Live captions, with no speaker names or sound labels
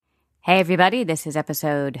Hey everybody, this is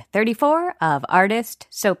episode 34 of Artist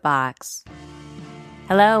Soapbox.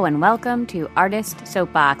 Hello and welcome to Artist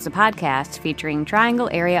Soapbox, a podcast featuring Triangle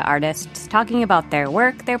area artists talking about their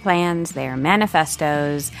work, their plans, their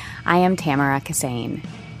manifestos. I am Tamara Kassane.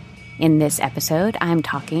 In this episode, I'm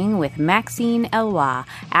talking with Maxine Eloy,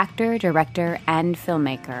 actor, director, and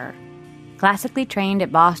filmmaker. Classically trained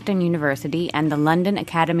at Boston University and the London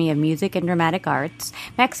Academy of Music and Dramatic Arts,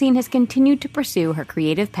 Maxine has continued to pursue her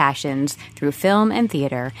creative passions through film and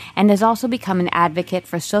theater and has also become an advocate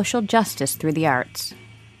for social justice through the arts.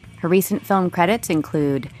 Her recent film credits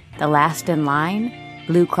include The Last in Line,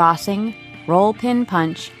 Blue Crossing, Roll Pin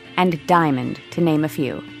Punch, and Diamond, to name a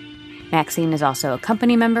few. Maxine is also a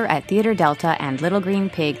company member at Theater Delta and Little Green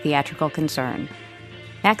Pig Theatrical Concern.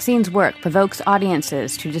 Maxine's work provokes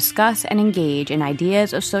audiences to discuss and engage in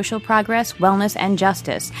ideas of social progress, wellness, and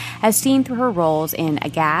justice, as seen through her roles in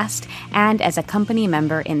Aghast and as a company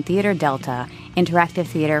member in Theater Delta, Interactive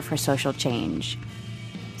Theater for Social Change.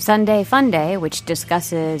 Sunday Fun Day, which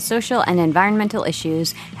discusses social and environmental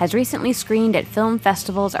issues, has recently screened at film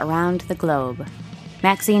festivals around the globe.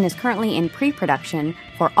 Maxine is currently in pre-production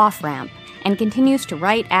for Off Ramp and continues to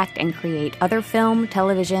write, act, and create other film,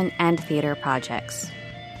 television, and theater projects.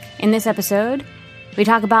 In this episode, we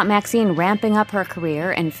talk about Maxine ramping up her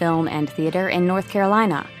career in film and theater in North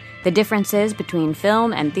Carolina, the differences between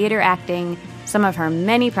film and theater acting, some of her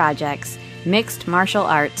many projects, mixed martial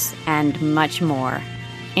arts, and much more.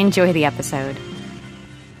 Enjoy the episode.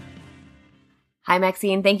 Hi,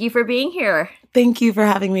 Maxine. Thank you for being here. Thank you for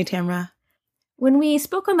having me, Tamara. When we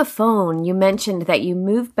spoke on the phone, you mentioned that you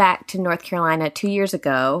moved back to North Carolina 2 years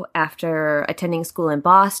ago after attending school in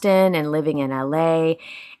Boston and living in LA.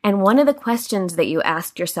 And one of the questions that you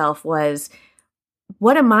asked yourself was,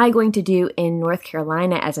 what am I going to do in North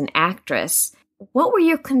Carolina as an actress? What were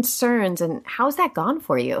your concerns and how's that gone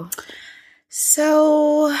for you?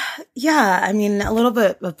 So, yeah, I mean, a little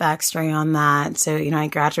bit of backstory on that. So, I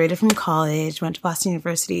graduated from college, went to Boston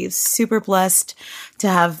University, super blessed to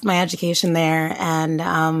have my education there. And,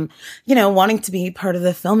 wanting to be part of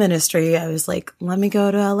the film industry, I was like, let me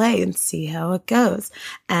go to LA and see how it goes.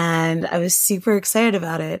 And I was super excited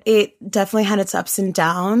about it. It definitely had its ups and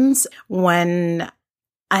downs when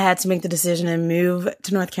I had to make the decision to move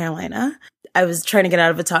to North Carolina. I was trying to get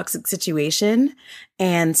out of a toxic situation.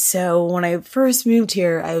 And so when I first moved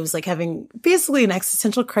here, I was like having basically an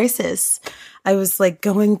existential crisis. I was like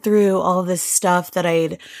going through all this stuff that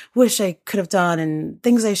I'd wish I could have done and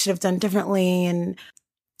things I should have done differently and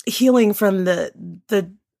healing from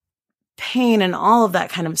the pain and all of that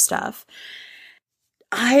kind of stuff.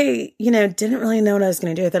 I, didn't really know what I was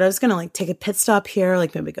going to do. I thought I was going to like take a pit stop here,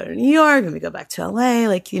 like maybe go to New York, maybe go back to LA,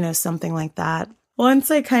 like, something like that.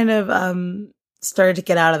 Once I kind of started to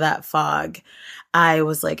get out of that fog, I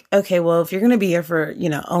was like, okay, well, if you're going to be here for,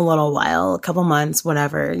 a little while, a couple months,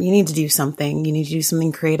 whatever, you need to do something. You need to do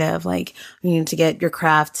something creative. Like you need to get your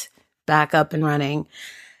craft back up and running.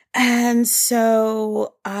 And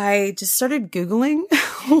so I just started Googling,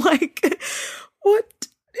 like, what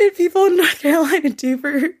did people in North Carolina do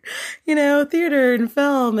for, theater and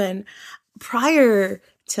film? And prior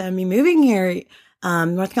to me moving here,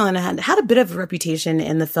 North Carolina had a bit of a reputation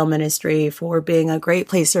in the film industry for being a great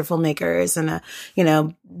place for filmmakers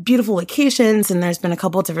and, beautiful locations. And there's been a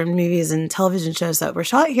couple of different movies and television shows that were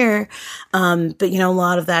shot here. But, a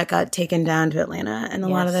lot of that got taken down to Atlanta and a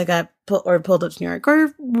lot of that got pulled up to New York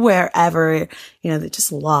or wherever, they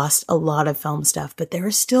just lost a lot of film stuff. But there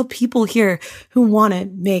are still people here who want to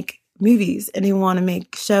make movies and who want to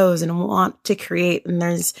make shows and want to create. And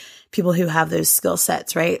there's people who have those skill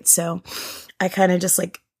sets, right? So I kind of just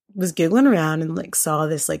like was Googling around and like saw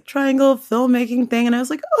this like Triangle filmmaking thing. And I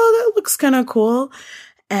was like, oh, that looks kind of cool.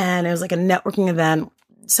 And it was like a networking event.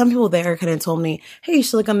 Some people there kind of told me, hey, you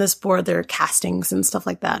should look on this board. There are castings and stuff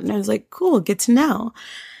like that. And I was like, cool, good to know.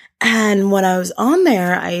 And when I was on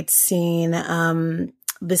there, I had seen,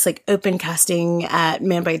 this like open casting at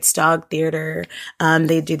Man Bites Dog Theater.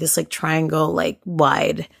 They do this like Triangle, like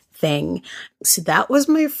wide thing. So that was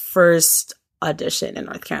my first audition in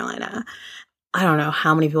North Carolina. I don't know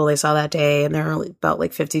how many people they saw that day. And there were about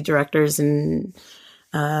like 50 directors and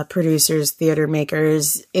producers, theater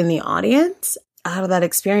makers in the audience. Out of that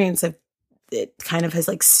experience, it kind of has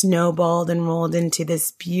like snowballed and rolled into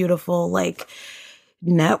this beautiful like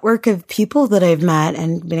network of people that I've met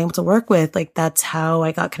and been able to work with. Like that's how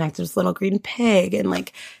I got connected with Little Green Pig. And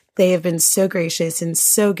like they have been so gracious and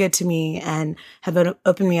so good to me and have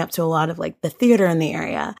opened me up to a lot of like the theater in the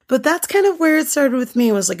area. But that's kind of where it started with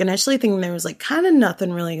me, was like initially thinking there was like kind of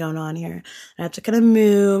nothing really going on here. I have to kind of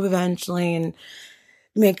move eventually and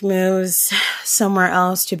make moves somewhere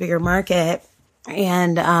else to a bigger market.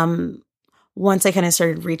 And once I kind of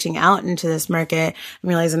started reaching out into this market and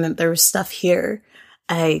realizing that there was stuff here,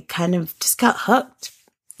 I kind of just got hooked.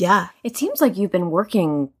 Yeah. It seems like you've been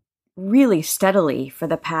working really steadily for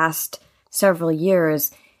the past several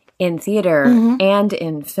years in theater and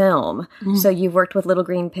in film. So you've worked with Little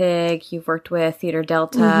Green Pig, you've worked with Theater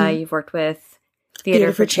Delta, you've worked with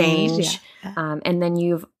Theater for Change, yeah. And then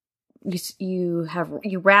you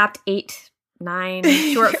wrapped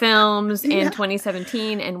 8-9 short films in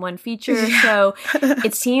 2017 and one feature. So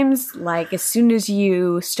it seems like as soon as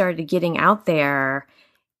you started getting out there,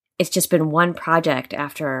 it's just been one project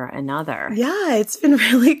after another. Yeah, it's been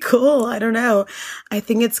really cool. I don't know. I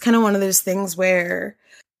think it's kind of one of those things where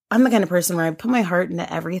I'm the kind of person where I put my heart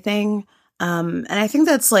into everything. And I think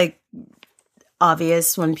that's like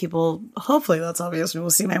obvious when people, hopefully that's obvious when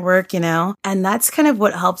people see my work, you know? And that's kind of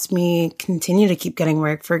what helps me continue to keep getting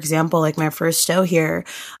work. For example, like my first show here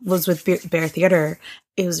was with Bear Theater.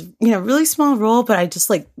 It was, really small role, but I just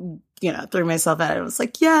like, threw myself at it. I was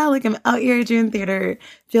like, yeah, like I'm out here doing theater.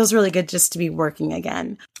 Feels really good just to be working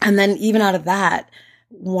again. And then even out of that,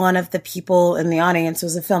 one of the people in the audience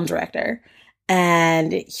was a film director.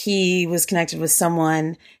 And he was connected with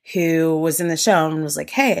someone who was in the show and was like,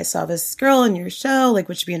 hey, I saw this girl in your show. Like,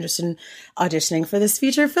 would you be interested in auditioning for this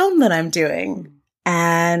feature film that I'm doing?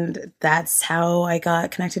 And that's how I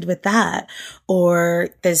got connected with that. Or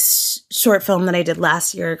this short film that I did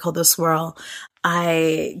last year called The Swirl.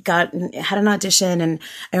 I had an audition, and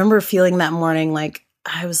I remember feeling that morning like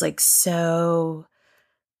I was like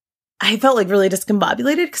I felt like really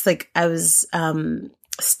discombobulated because like I was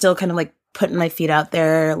still kind of like putting my feet out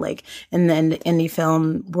there, like in the indie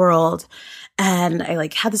film world. And I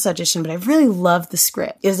like had this audition, but I really loved the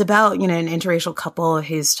script. It was about, an interracial couple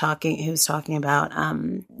who's talking about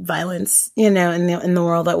violence, in the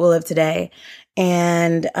world that we live today.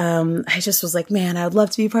 And I just was like, man, I would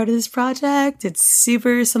love to be part of this project. It's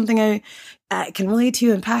super something I can relate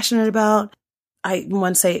to and passionate about.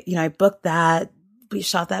 Once I booked that, we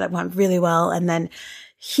shot that, it went really well. And then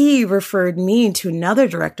he referred me to another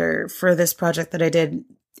director for this project that I did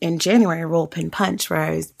in January, Roll Pin Punch, where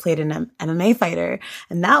I played an MMA fighter.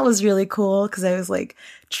 And that was really cool because I was like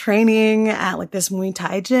training at like this Muay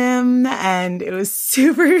Thai gym, and it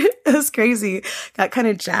was crazy. Got kind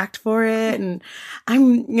of jacked for it. And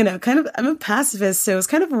I'm a pacifist. So it was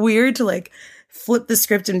kind of weird to like flip the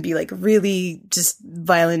script and be like really just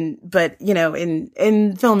violent. But,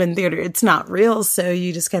 in film and theater, it's not real. So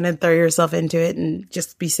you just kind of throw yourself into it and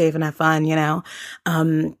just be safe and have fun,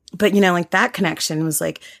 But, like that connection was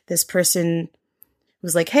like, this person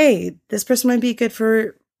was like, hey, this person might be good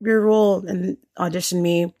for your role, and auditioned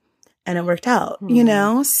me, and it worked out,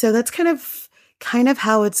 So that's kind of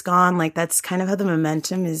how it's gone. Like, that's kind of how the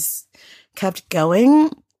momentum is kept going.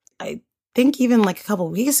 I think even like a couple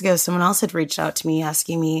of weeks ago, someone else had reached out to me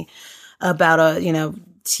asking me about a,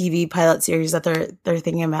 TV pilot series that they're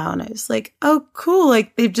thinking about. And I was like, oh, cool.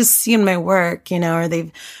 Like they've just seen my work, or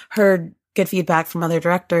they've heard good feedback from other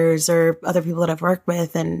directors or other people that I've worked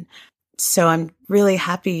with. And so I'm really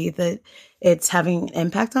happy that it's having an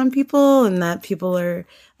impact on people and that people are,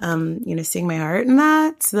 seeing my art in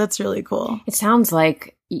that. So that's really cool. It sounds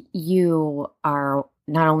like you are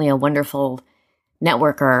not only a wonderful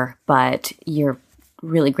networker, but you're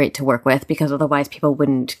really great to work with, because otherwise people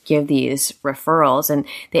wouldn't give these referrals. And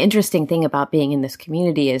the interesting thing about being in this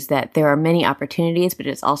community is that there are many opportunities, but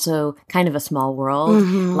it's also kind of a small world.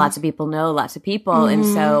 Lots of people know lots of people. And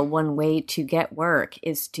so one way to get work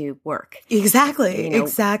is to work. Exactly.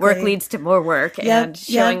 Exactly. Work leads to more work, and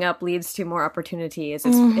showing up leads to more opportunities.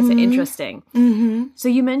 It's interesting. So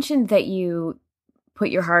you mentioned that you put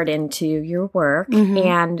your heart into your work,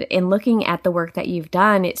 and in looking at the work that you've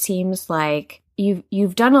done, it seems like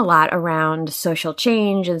you've done a lot around social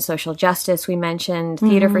change and social justice. We mentioned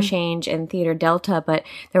Theater for Change and Theater Delta, but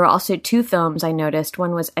there were also two films I noticed.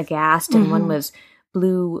 One was Aghast and one was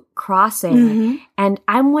Blue Crossing. And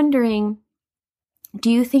I'm wondering, do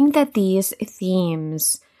you think that these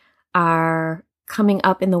themes are coming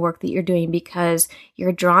up in the work that you're doing because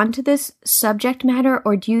you're drawn to this subject matter,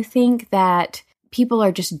 or do you think that people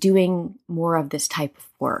are just doing more of this type of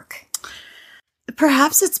work?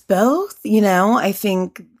 Perhaps it's both. I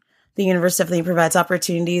think the universe definitely provides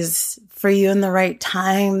opportunities for you in the right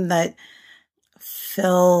time that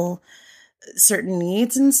fill certain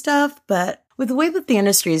needs and stuff. But with the way that the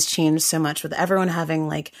industry has changed so much, with everyone having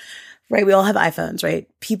right, we all have iPhones, right?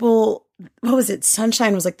 People, what was it?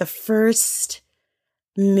 Sunshine was like the first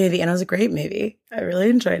movie, and it was a great movie. I really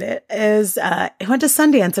enjoyed it. It went to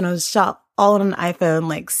Sundance and it was shot all on an iPhone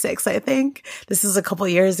like 6, I think. This is a couple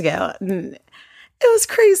years ago. And it was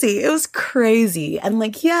crazy. It was crazy. And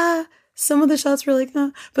like, yeah, some of the shots were like,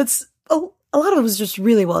 but a lot of it was just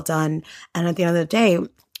really well done. And at the end of the day,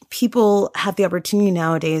 people have the opportunity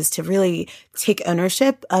nowadays to really take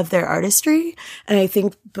ownership of their artistry. And I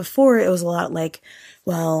think before it was a lot like,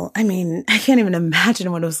 well, I mean, I can't even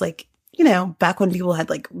imagine what it was like, you know, back when people had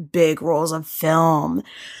like big rolls of film.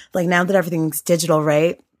 Like now that everything's digital,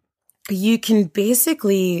 right? You can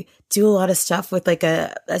basically do a lot of stuff with like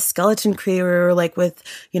a skeleton crew, or like with,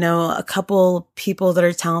 you know, a couple people that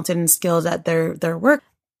are talented and skilled at their work.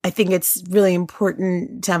 I think it's really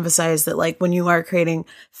important to emphasize that like when you are creating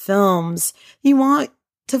films, you want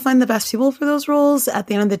to find the best people for those roles. At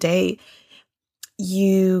the end of the day,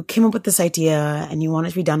 you came up with this idea and you want it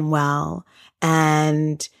to be done well.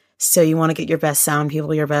 And so you want to get your best sound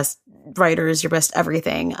people, your best writers, your best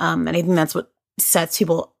everything. And I think that's what sets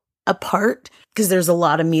people apart, because there's a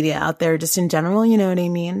lot of media out there just in general, you know what I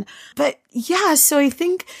mean? But yeah, so I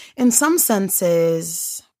think in some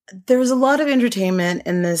senses, there's a lot of entertainment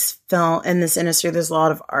in this film, in this industry. There's a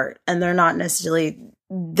lot of art, and they're not necessarily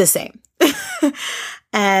the same.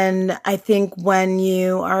 And I think when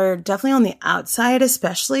you are definitely on the outside,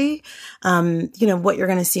 especially, you know, what you're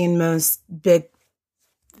going to see in most big,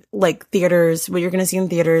 like theaters, what you're going to see in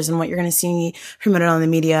theaters and what you're going to see promoted on the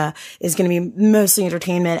media is going to be mostly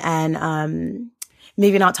entertainment and,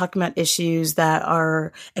 maybe not talking about issues that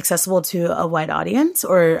are accessible to a wide audience,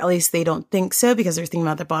 or at least they don't think so, because they're thinking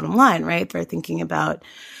about their bottom line, right? They're thinking about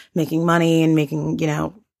making money and making, you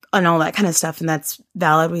know, and all that kind of stuff. And that's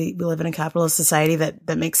valid. We live in a capitalist society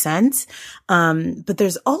that makes sense. But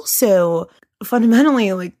there's also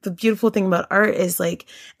fundamentally, like, the beautiful thing about art is like,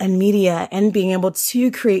 and media, and being able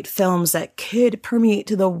to create films that could permeate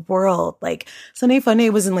to the world. Like Sunday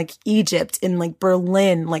Funday was in like Egypt, in like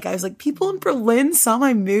Berlin. Like I was like, people in Berlin saw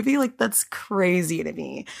my movie. Like that's crazy to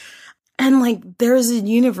me. And like, there's a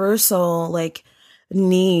universal like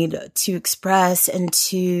need to express and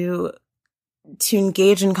to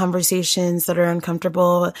engage in conversations that are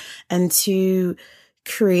uncomfortable, and to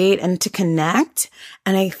create and to connect.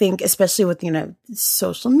 And I think especially with, you know,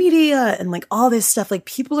 social media and like all this stuff, like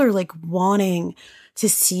people are like wanting to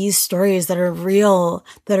see stories that are real,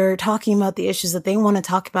 that are talking about the issues that they want to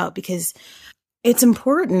talk about, because it's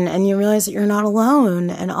important, and you realize that you're not alone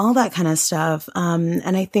and all that kind of stuff.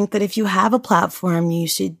 And I think that if you have a platform, you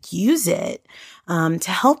should use it to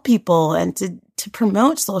help people and to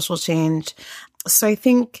promote social change. So I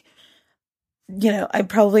think, you know, I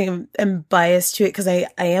probably am biased to it because I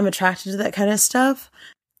am attracted to that kind of stuff,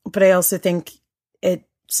 but I also think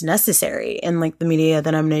it's necessary in like the media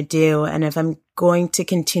that I'm going to do. And if I'm going to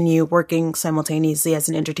continue working simultaneously as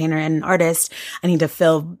an entertainer and an artist, I need to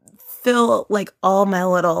fill like all my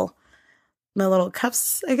little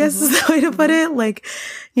cups, I guess is the way to put it. Like,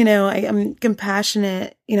 you know, I'm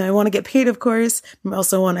compassionate, you know, I want to get paid, of course. I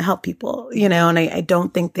also want to help people, you know, and I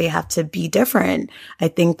don't think they have to be different. I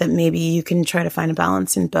think that maybe you can try to find a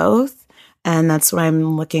balance in both. And that's what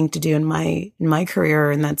I'm looking to do in my career.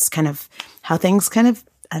 And that's kind of how things kind of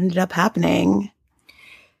ended up happening.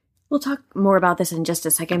 We'll talk more about this in just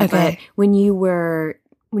a second. Okay. But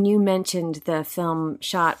when you mentioned the film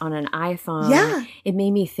shot on an iPhone, yeah, it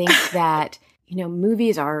made me think that, you know,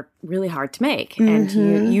 movies are really hard to make. And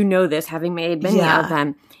you know this, having made many of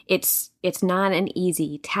them. It's not an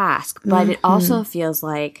easy task, but it also feels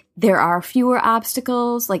like there are fewer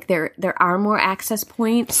obstacles. Like there are more access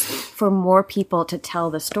points for more people to tell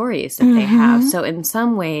the stories that they have. So in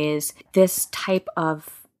some ways, this type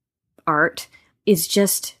of art is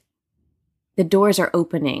just, the doors are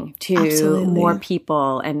opening to more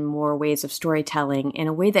people and more ways of storytelling in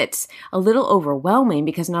a way that's a little overwhelming,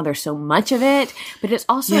 because now there's so much of it, but it's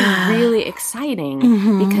also really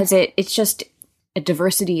exciting because it's just a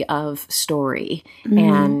diversity of story.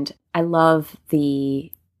 And I love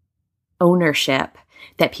the ownership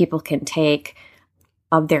that people can take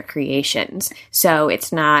of their creations. So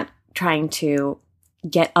it's not trying to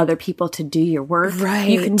get other people to do your work. Right.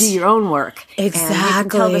 You can do your own work. Exactly. And you can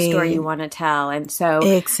tell the story you want to tell. And so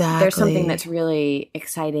exactly, there's something that's really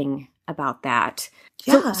exciting about that.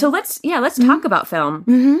 Yeah. So let's talk about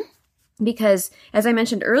film. Because as I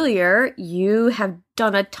mentioned earlier, you have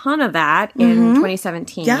done a ton of that in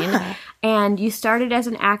 2017. Yeah. And you started as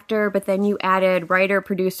an actor, but then you added writer,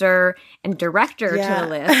 producer, and director to the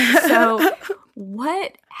list. So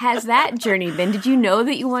what has that journey been? Did you know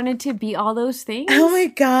that you wanted to be all those things? Oh my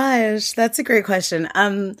gosh, that's a great question.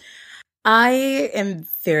 I am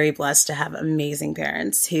very blessed to have amazing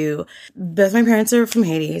parents who, both my parents are from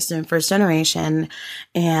Haiti, so I'm first generation.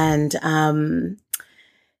 And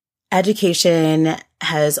education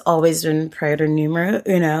has always been priority numero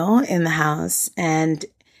uno in the house, and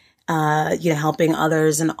helping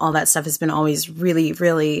others and all that stuff has been always really,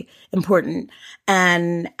 really important.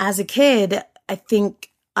 And as a kid, I think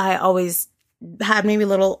I always had maybe a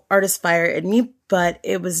little artist fire in me, but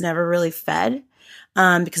it was never really fed.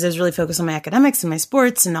 Because I was really focused on my academics and my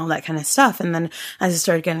sports and all that kind of stuff. And then as I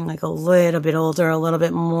started getting like a little bit older, a little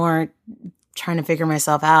bit more trying to figure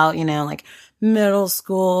myself out, like middle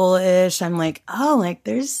school-ish, I'm like, oh, like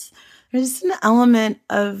there's an element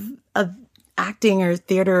of acting or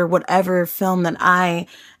theater or whatever film that I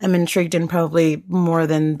am intrigued in probably more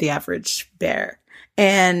than the average bear.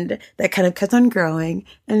 And that kind of kept on growing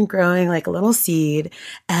and growing like a little seed.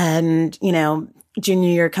 And, junior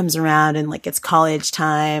year comes around and like it's college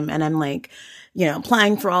time, and I'm like,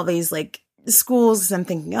 applying for all these like schools. I'm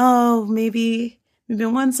thinking, oh, maybe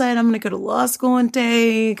on one side I'm going to go to law school one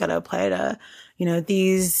day, got to apply to,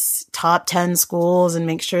 these top 10 schools and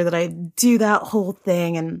make sure that I do that whole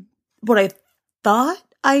thing. And what I thought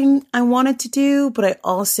I wanted to do, but I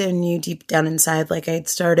also knew deep down inside, like I'd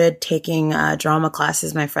started taking drama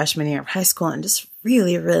classes my freshman year of high school and just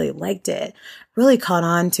really, really liked it, really caught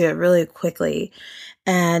on to it really quickly.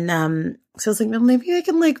 And so I was like, well, maybe I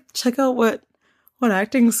can like check out what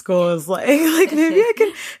acting school is like. Like maybe I can,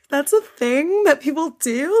 if that's a thing that people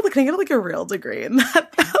do, like can I get like a real degree in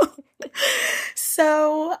that though?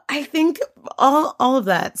 So I think all of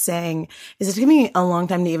that saying is it took me a long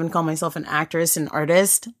time to even call myself an actress and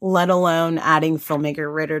artist, let alone adding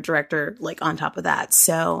filmmaker, writer, director, like on top of that.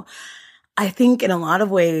 So I think in a lot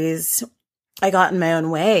of ways, I got in my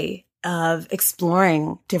own way of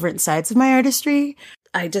exploring different sides of my artistry.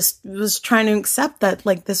 I just was trying to accept that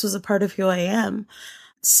like this was a part of who I am.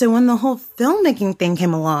 So when the whole filmmaking thing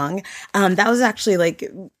came along, that was actually like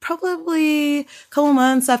probably a couple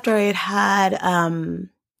months after I had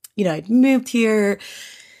I'd moved here.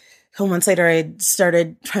 A couple months later, I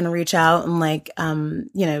started trying to reach out and like, go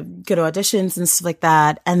to auditions and stuff like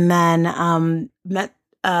that. And then met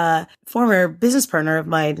a former business partner of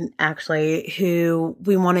mine, actually, who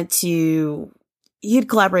he'd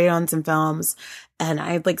collaborated on some films. And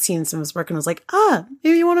I'd like seen some of his work and was like,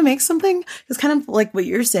 maybe you want to make something? It's kind of like what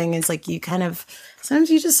you're saying is like,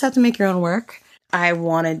 sometimes you just have to make your own work. I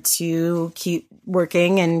wanted to keep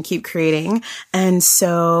working and keep creating. And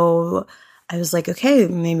so I was like, okay,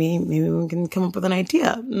 maybe we can come up with an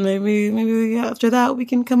idea. Maybe after that we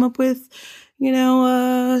can come up with,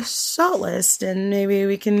 a shot list, and maybe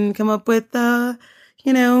we can come up with,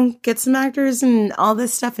 get some actors and all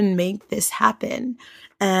this stuff and make this happen.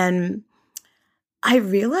 And I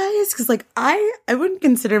realized, because like I wouldn't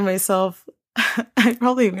consider myself, I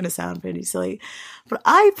probably am going to sound pretty silly, but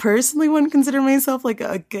I personally wouldn't consider myself like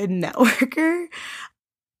a good networker.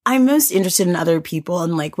 I'm most interested in other people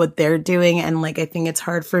and like what they're doing. And like, I think it's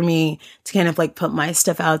hard for me to kind of like put my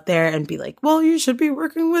stuff out there and be like, well, you should be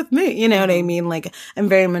working with me. You know what I mean? Like, I'm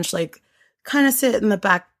very much like kind of sit in the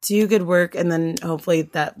back, do good work, and then hopefully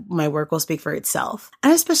that my work will speak for itself.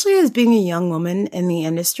 And especially as being a young woman in the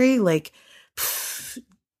industry, like,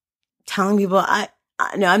 telling people I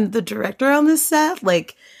know I'm the director on this set,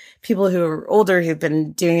 like people who are older who've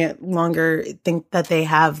been doing it longer think that they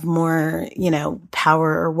have more,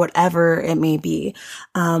 power or whatever it may be.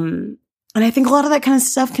 And I think a lot of that kind of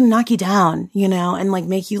stuff can knock you down, and like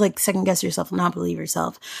make you like second guess yourself and not believe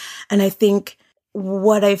yourself. And I think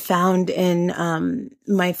what I found in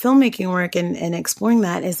my filmmaking work and exploring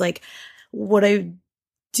that is like what I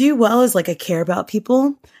do well is like I care about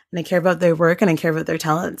people. And I care about their work, and I care about their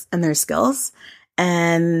talents and their skills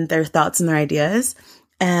and their thoughts and their ideas.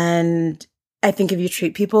 And I think if you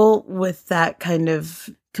treat people with that kind of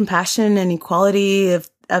compassion and equality of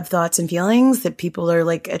thoughts and feelings, that people are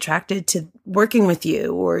like attracted to working with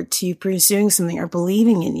you or to pursuing something or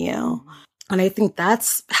believing in you. And I think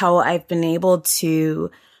that's how I've been able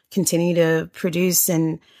to continue to produce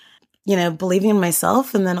and, believing in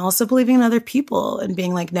myself, and then also believing in other people and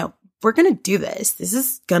being like, no, we're going to do this. This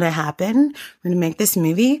is going to happen. We're going to make this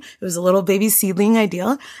movie. It was a little baby seedling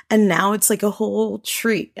idea. And now it's like a whole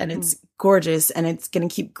tree, and it's gorgeous, and it's going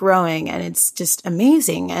to keep growing, and it's just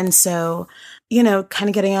amazing. And so, kind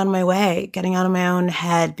of getting out of my way, getting out of my own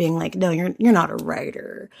head, being like, no, you're not a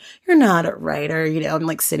writer. You're not a writer. I'm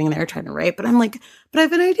like sitting there trying to write, but I'm like, but I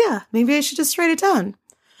have an idea. Maybe I should just write it down,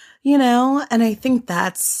 and I think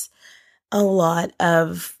that's a lot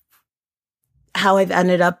of how I've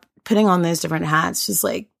ended up putting on those different hats,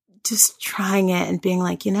 just trying it and being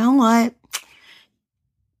like, you know what?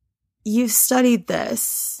 You've studied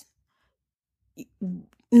this.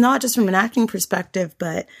 not just from an acting perspective,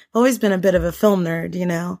 but I've always been a bit of a film nerd, you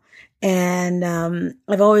know? And,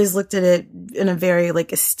 I've always looked at it in a very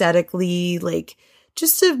like aesthetically, like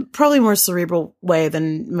just a probably more cerebral way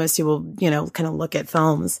than most people, you know, kind of look at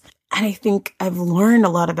films. And I think I've learned a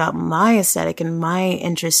lot about my aesthetic and my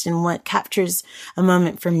interest in what captures a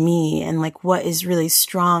moment for me and like what is really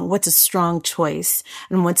strong, what's a strong choice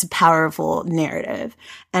and what's a powerful narrative.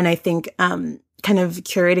 And I think, kind of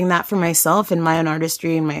curating that for myself and my own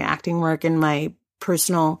artistry and my acting work and my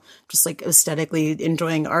personal, just like aesthetically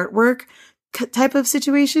enjoying artwork type of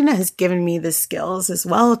situation has given me the skills as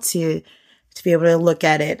well to be able to look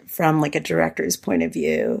at it from like a director's point of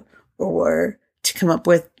view, or to come up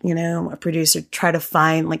with, you know, a producer, try to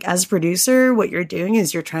find like, as a producer, what you're doing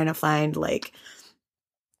is you're trying to find like,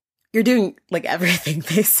 you're doing like everything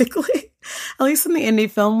basically, at least in the indie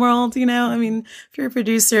film world, you know, I mean, if you're a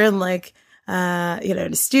producer and like, you know,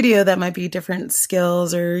 in a studio, that might be different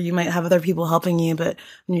skills, or you might have other people helping you. But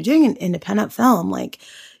when you're doing an independent film, like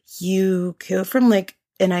you go from like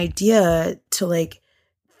an idea to like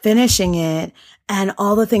finishing it and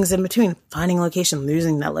all the things in between, finding a location,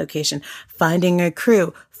 losing that location, finding a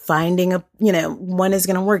crew, finding a, you know, when is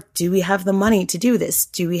going to work? Do we have the money to do this?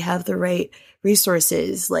 Do we have the right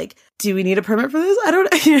resources? Like, do we need a permit for this? I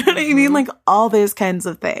don't, you know what I mean? Like all those kinds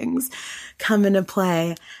of things come into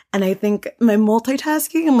play. And I think my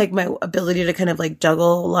multitasking and like my ability to kind of like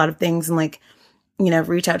juggle a lot of things and like, you know,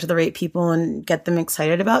 reach out to the right people and get them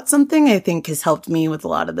excited about something, I think has helped me with a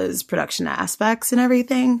lot of those production aspects and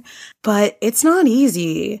everything. But it's not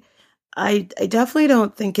easy. I definitely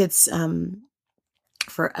don't think it's,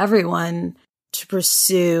 for everyone to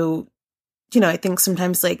pursue, you know, I think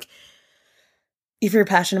sometimes like, if you're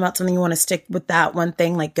passionate about something, you want to stick with that one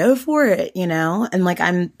thing, like go for it, you know? And like,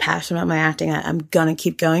 I'm passionate about my acting. I'm going to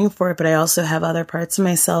keep going for it, but I also have other parts of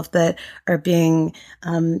myself that are being,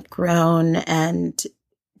 grown and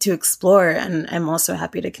to explore. And I'm also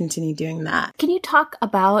happy to continue doing that. Can you talk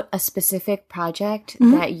about a specific project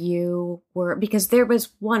that you were, because there was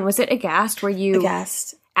one, was it Aghast, where you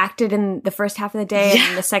acted in the first half of the day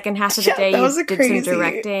and the second half of the day you did some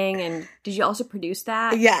directing, and did you also produce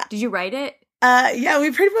that? Yeah. Did you write it? Yeah,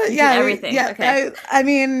 we pretty much, did everything. Yeah, okay. I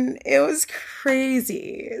mean, it was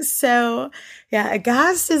crazy. So yeah,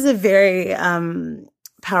 Aghast is a very,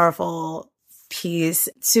 powerful piece.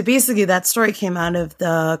 So basically that story came out of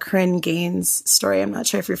the Corinne Gaines story. I'm not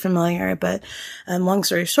sure if you're familiar, but, long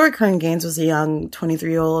story short, Corinne Gaines was a young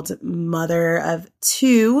 23-year-old mother of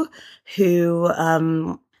two who,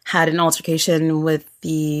 had an altercation with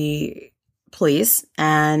the police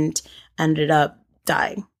and ended up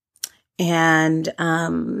dying. And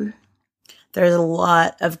there's a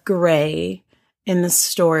lot of gray in the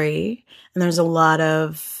story, and there's a lot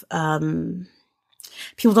of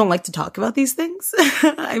people don't like to talk about these things.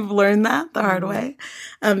 I've learned that the hard way,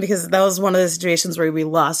 because that was one of the situations where we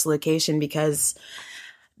lost location because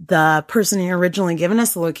the person who originally given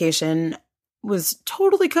us the location was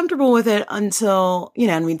totally comfortable with it until, you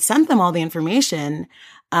know, and we'd sent them all the information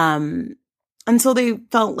until they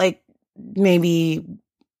felt like maybe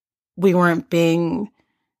we were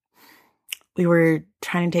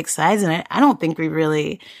trying to take sides in it. I don't think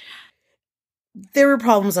there were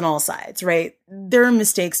problems on all sides, right? There are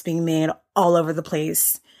mistakes being made all over the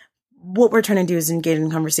place. What we're trying to do is engage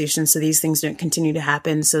in conversation so these things don't continue to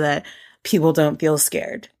happen, so that people don't feel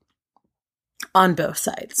scared on both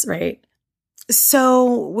sides, right?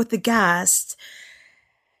 So with the Aghast,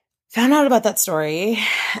 found out about that story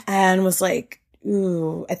and was like,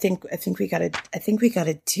 ooh, I think we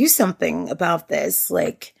gotta do something about this.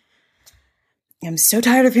 Like, I'm so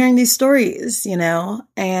tired of hearing these stories, you know,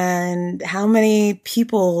 and how many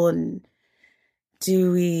people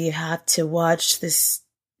do we have to watch this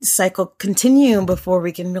cycle continue before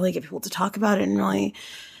we can really get people to talk about it and really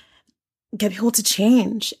get people to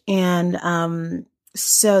change? And,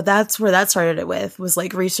 so that's where that started it with, was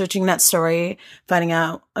like researching that story, finding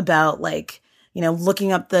out about like, you know,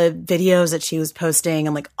 looking up the videos that she was posting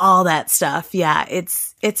and like all that stuff. Yeah,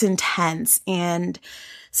 it's intense. And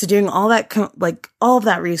so doing all that, like all of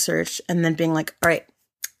that research and then being like, all right,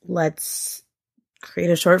 let's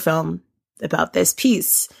create a short film about this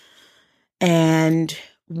piece. And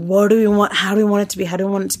what do we want? How do we want it to be? How do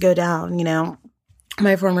we want it to go down? You know,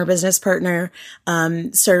 my former business partner,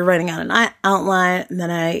 started writing out an outline, and then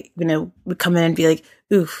I, you know, would come in and be like,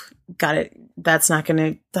 oof, got it. That's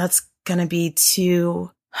gonna be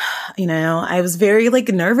too, you know, I was very like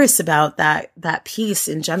nervous about that piece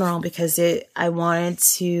in general, because I didn't want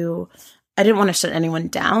to shut anyone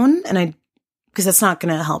down, and I because that's not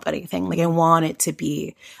going to help anything. Like I want it to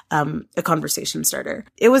be a conversation starter.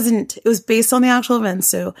 It was based on the actual events.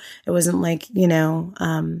 So it wasn't like,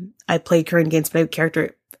 I played Corinne Gaines, but I had a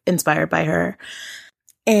character inspired by her.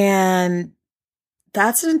 And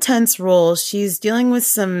that's an intense role. She's dealing with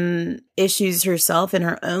some issues herself in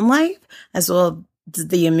her own life, as well as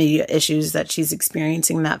the immediate issues that she's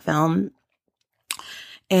experiencing in that film.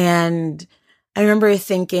 And I remember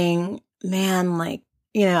thinking, man, like,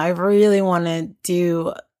 I really want to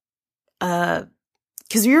do, cause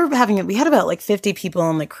we had about like 50 people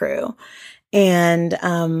on the crew. And,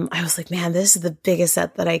 I was like, man, this is the biggest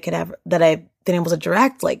set that I've been able to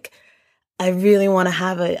direct. Like, I really want to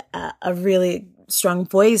have a really strong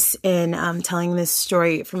voice in, telling this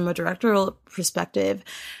story from a directorial perspective.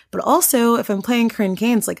 But also, if I'm playing Corinne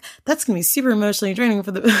Gaines, like that's going to be super emotionally draining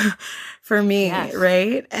for me. Yes.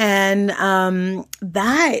 Right. And,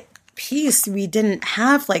 that piece, we didn't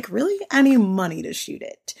have like really any money to shoot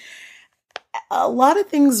it. A lot of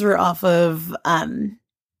things were off of,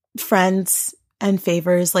 friends and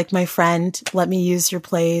favors. Like my friend let me use your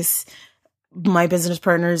place. My business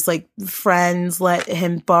partners, like friends, let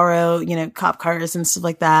him borrow, cop cars and stuff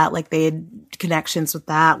like that. Like they had connections with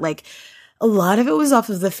that. Like a lot of it was off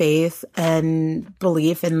of the faith and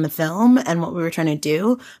belief in the film and what we were trying to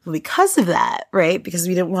do. But because of that, right? Because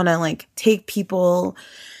we didn't want to like take people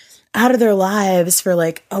out of their lives for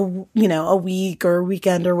like a week or a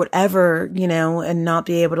weekend or whatever, and not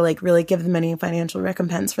be able to like really give them any financial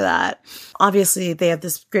recompense for that. Obviously they have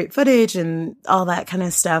this great footage and all that kind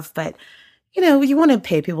of stuff, but you want to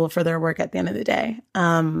pay people for their work at the end of the day.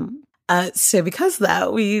 So because of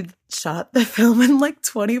that, we shot the film in like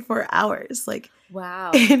 24 hours, like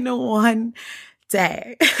wow, in one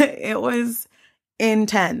day. It was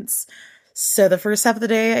intense. So the first half of the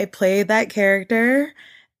day I played that character,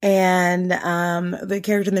 and the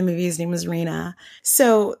character in the movie's name was Rena.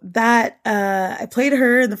 So that I played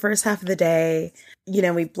her in the first half of the day.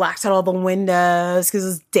 We blacked out all the windows because it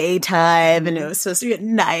was daytime and it was supposed to be at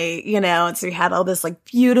night, and so we had all this like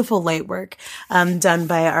beautiful light work done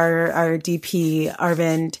by our DP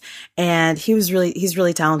Arvind, and he's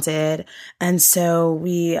really talented. And so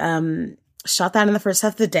we shot that in the first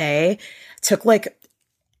half of the day, took like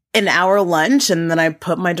an hour lunch, and then I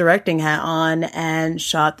put my directing hat on and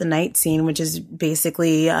shot the night scene, which is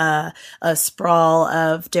basically a sprawl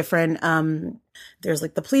of different there's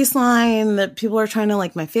like the police line that people are trying to,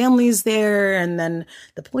 like, my family's there, and then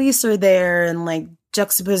the police are there, and like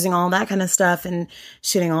juxtaposing all that kind of stuff and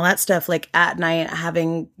shooting all that stuff like at night,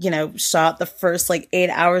 having, shot the first like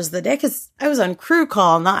 8 hours of the day, because I was on crew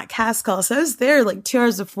call, not cast call. So I was there like 2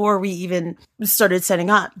 hours before we even started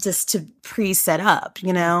setting up, just to pre-set up,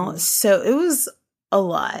 So it was a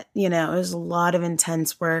lot, it was a lot of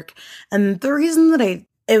intense work. And the reason that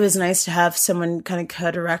it was nice to have someone kind of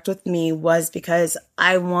co-direct with me was because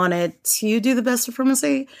I wanted to do the best performance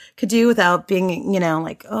I could do without being,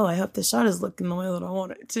 like, oh, I hope the shot is looking the way that I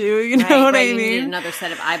want it to. You know what I mean? You need another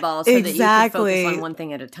set of eyeballs so that you can focus on one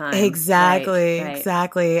thing at a time. Exactly.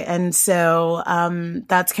 And so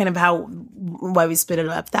that's kind of why we split it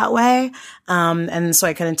up that way. And so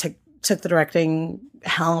I kind of took the directing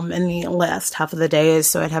helm in the last half of the day,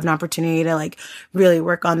 so I'd have an opportunity to like really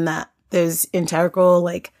work on those integral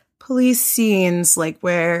like police scenes, like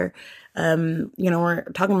where we're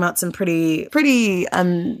talking about some pretty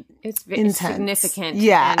it's intense, significant.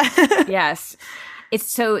 Yeah. And, yes.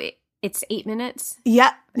 It's 8 minutes.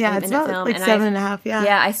 Yeah. It's about film. like 7.5. Yeah.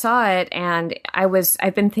 Yeah. I saw it, and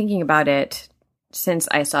I've been thinking about it since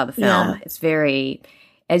I saw the film. Yeah. It's very,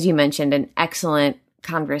 as you mentioned, an excellent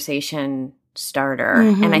conversation starter.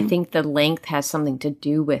 Mm-hmm. And I think the length has something to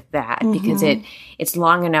do with that, mm-hmm. because it's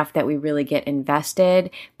long enough that we really get invested,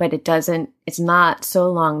 but it's not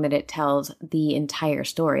so long that it tells the entire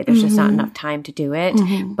story. There's mm-hmm. just not enough time to do it.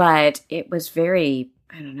 Mm-hmm. But it was very,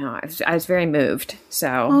 I don't know, I was very moved. So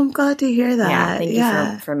I'm glad to hear that. Yeah, thank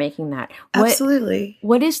you for making that. Absolutely.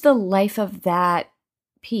 What is the life of that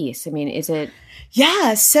piece? I mean, is it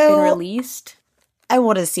been released? I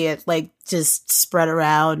want to see it like just spread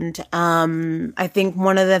around. I think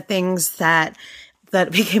one of the things that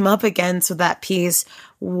we came up against with that piece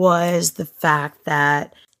was the fact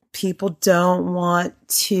that people don't want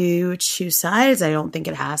to choose sides. I don't think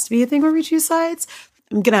it has to be a thing where we choose sides.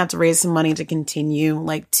 I'm going to have to raise some money to continue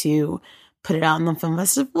like to put it out in the film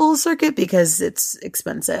festival circuit because it's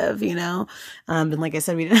expensive, and like I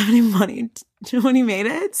said, we didn't have any money when we made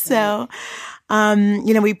it. So,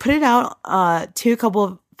 we put it out to a couple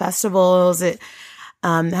of festivals. It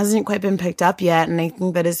hasn't quite been picked up yet, and I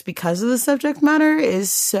think that is because of the subject matter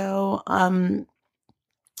is so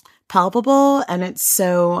palpable, and it's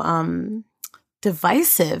so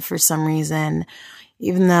divisive for some reason,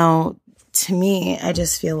 even though to me, I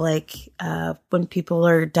just feel like when people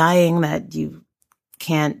are dying that you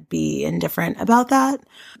can't be indifferent about that.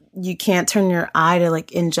 You can't turn your eye to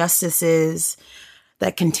like injustices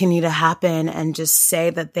that continue to happen and just say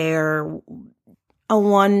that they're a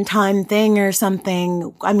one-time thing or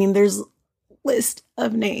something. I mean, there's a list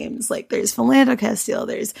of names. Like there's Philando Castile.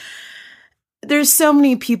 There's so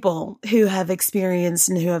many people who have experienced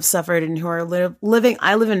and who have suffered and who are living.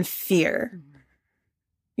 I live in fear.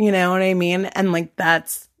 You know what I mean? And like,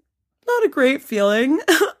 that's not a great feeling.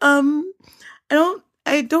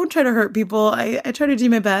 I don't try to hurt people. I try to do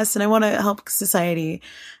my best and I want to help society.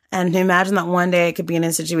 And imagine that one day I could be in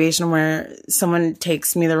a situation where someone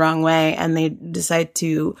takes me the wrong way and they decide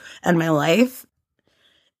to end my life.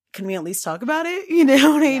 Can we at least talk about it? You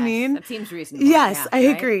know what I mean? That seems reasonable. Yes, yeah, I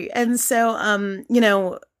agree. And so,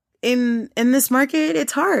 in this market,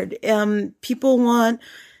 it's hard. People want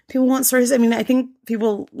stories. I mean, I think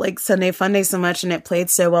people like Sunday Funday so much and it played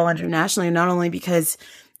so well internationally, not only because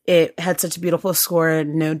it had such a beautiful score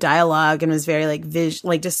and no dialogue and was very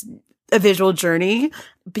like just a visual journey,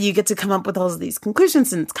 but you get to come up with all of these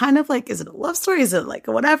conclusions. And it's kind of like, is it a love story? Is it like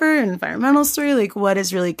a whatever, an environmental story? Like what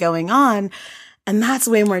is really going on? And that's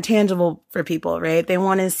way more tangible for people, right? They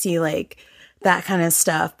want to see like that kind of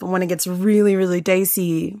stuff. But when it gets really, really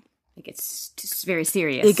dicey, it gets just very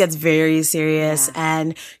serious. It gets very serious. Yeah.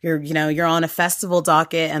 And you're on a festival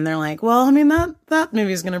docket and they're like, well, I mean, that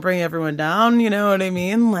movie is going to bring everyone down. You know what I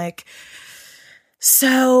mean? Like,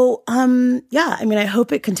 so, I mean, I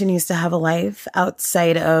hope it continues to have a life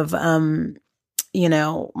outside of,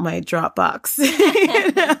 my Dropbox.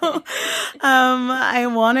 I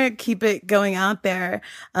want to keep it going out there.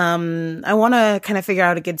 I want to kind of figure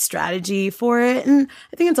out a good strategy for it. And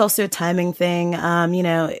I think it's also a timing thing.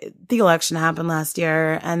 The election happened last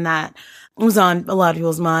year and that was on a lot of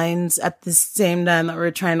people's minds at the same time that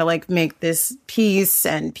we're trying to like make this peace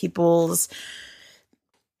and people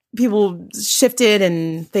shifted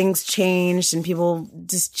and things changed and people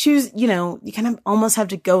just choose, you kind of almost have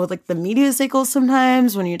to go with like the media cycle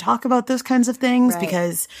sometimes when you talk about those kinds of things, right?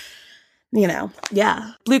 Because,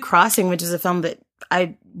 Blue Crossing, which is a film that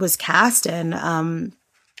I was cast in, I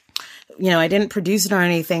didn't produce it or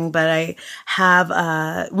anything, but I have,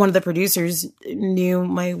 one of the producers knew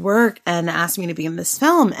my work and asked me to be in this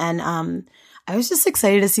film. And, I was just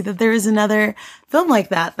excited to see that there was another film like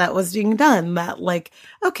that was being done that like,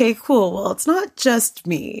 okay, cool. Well, it's not just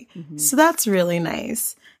me. Mm-hmm. So that's really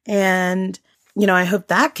nice. And, I hope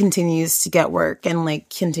that continues to get work and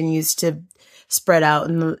like continues to spread out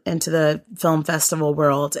into the film festival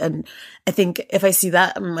world. And I think if I see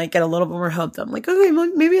that, I'm like get a little bit more hope. I'm like, okay,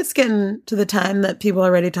 maybe it's getting to the time that people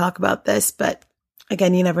are ready to talk about this. But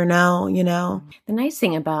again, you never know, The nice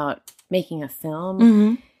thing about making a film,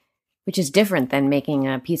 mm-hmm. which is different than making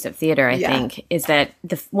a piece of theater, I think, is that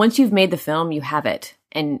once you've made the film, you have it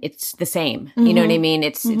and it's the same. Mm-hmm. You know what I mean?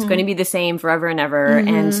 It's going to be the same forever and ever.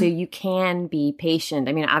 Mm-hmm. And so you can be patient.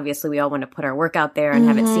 I mean, obviously we all want to put our work out there and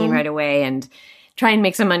have it seen right away and try and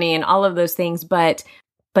make some money and all of those things. But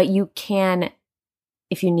you can,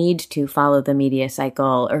 if you need to follow the media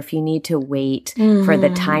cycle or if you need to wait for the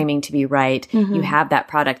timing to be right, you have that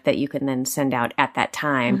product that you can then send out at that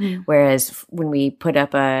time. Whereas when we put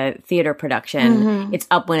up a theater production, it's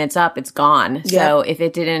up when it's up, it's gone. Yep. So if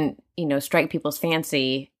it didn't, strike people's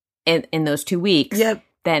fancy in those 2 weeks,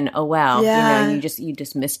 then, oh well, you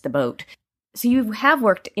just missed the boat. So you have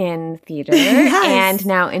worked in theater and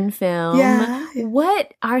now in film. Yeah.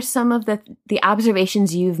 What are some of the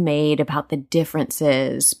observations you've made about the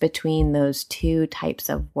differences between those two types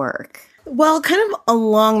of work? Well, kind of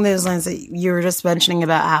along those lines that you were just mentioning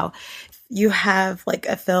about how you have like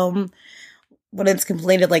a film when it's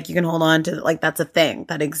completed, like you can hold on to like that's a thing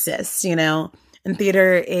that exists, In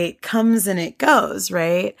theater, it comes and it goes,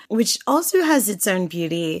 right? Which also has its own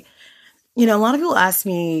beauty. A lot of people ask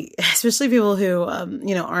me, especially people who,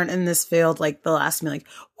 aren't in this field, like they'll ask me like,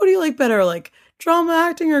 what do you like better, like drama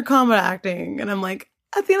acting or comedy acting? And I'm like,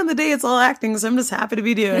 at the end of the day, it's all acting. So I'm just happy to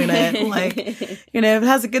be doing it. Like, if it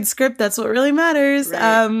has a good script, that's what really matters.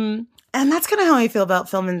 Right. And that's kind of how I feel about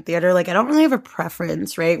film and theater. Like, I don't really have a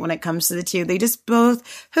preference, right, when it comes to the two. They just both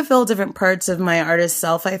fulfill different parts of my artist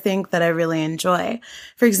self, I think, that I really enjoy.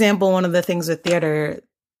 For example, one of the things with theater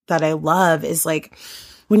that I love is like,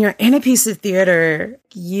 when you're in a piece of theater,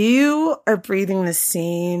 you are breathing the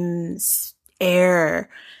same air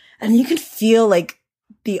and you can feel like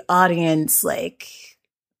the audience, like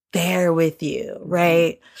there with you,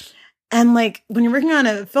 right? And like when you're working on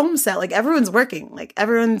a film set, like everyone's working, like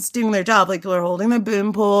everyone's doing their job. Like people are holding the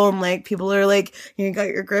boom pole and like people are like, you got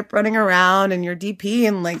your grip running around and your DP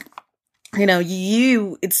and like, you know,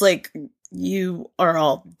 it's like you are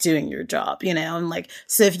all doing your job, you know? And like,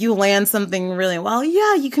 so if you land something really well,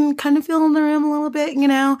 yeah, you can kind of feel in the room a little bit, you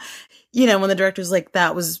know? When the director's like,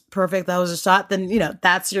 that was perfect, that was a shot, then, you know,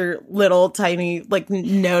 that's your little tiny, like,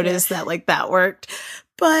 notice that, like, that worked.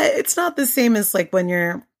 But it's not the same as, like, when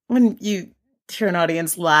you hear an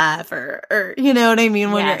audience laugh or you know what I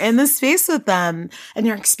mean? When you're in the space with them and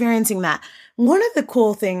you're experiencing that. One of the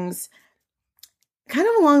cool things, kind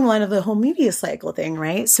of along the line of the whole media cycle thing,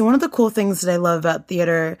 right? So one of the cool things that I love about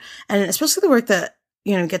theater, and especially the work that,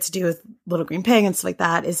 you know, get to do with Little Green Pig and stuff like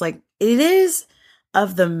that, is like, it is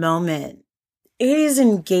of the moment. It is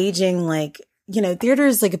engaging, like, you know, theater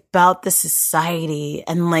is like about the society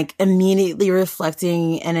and like immediately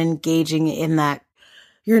reflecting and engaging in that.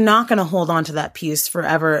 You're not going to hold on to that piece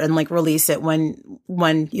forever and like release it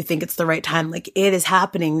when you think it's the right time. Like it is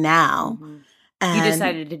happening now. Mm-hmm. And you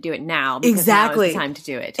decided to do it now because exactly. now is the time to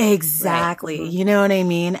do it. Exactly. Right. Mm-hmm. You know what I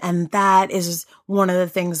mean? And that is one of the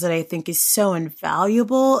things that I think is so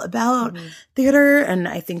invaluable about theater and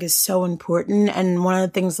I think is so important. And one of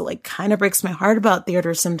the things that like kind of breaks my heart about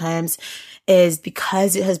theater sometimes is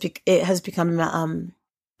because it has become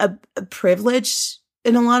a privilege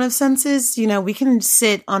in a lot of senses. You know, we can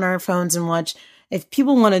sit on our phones and watch. If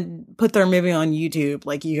people want to put their movie on YouTube,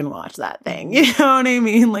 like you can watch that thing. You know what I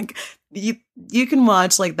mean? Like you can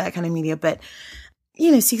watch like that kind of media, but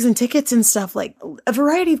you know, season tickets and stuff, like a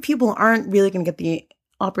variety of people aren't really going to get the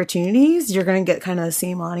opportunities. You're going to get kind of the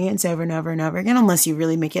same audience over and over and over again, unless you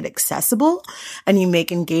really make it accessible and you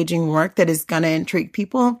make engaging work that is going to intrigue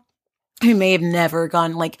people who may have never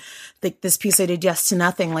gone like this piece I did, Yes to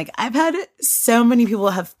Nothing. Like I've had so many people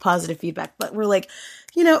have positive feedback, but we're like,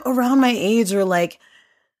 you know, around my age or like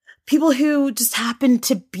people who just happen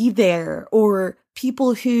to be there or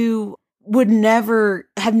people who would never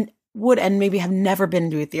have and maybe have never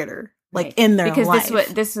been to a theater like in their life.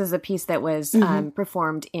 Because this was a piece that was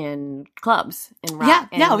performed in clubs in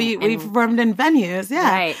Raleigh. We performed in venues.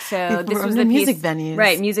 Yeah, right. So this was the music venues,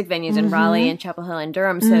 right? Music venues in Raleigh and Chapel Hill and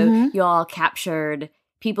Durham. So you all captured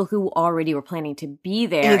people who already were planning to be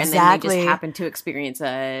there, and then they just happened to experience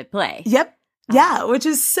a play. Yep. Yeah, which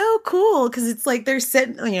is so cool because it's like they're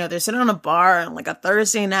sitting on a bar on like a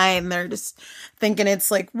Thursday night and they're just thinking it's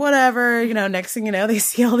like whatever, you know, next thing you know, they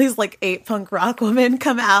see all these like 8 punk rock women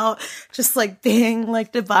come out just like being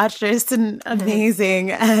like debaucherous and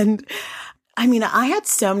amazing. And I mean, I had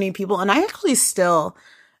so many people and I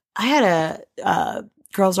had a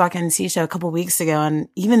Girls Rock NC show a couple weeks ago. And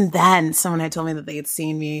even then someone had told me that they had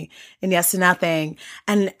seen me in Yes to Nothing.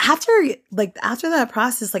 And after that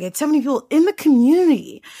process, like I had so many people in the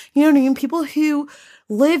community, you know what I mean? People who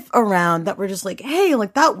live around that were just like, hey,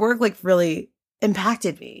 like that work like really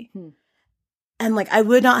impacted me. And like, I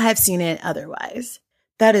would not have seen it otherwise.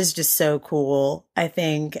 That is just so cool, I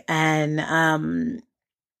think. And,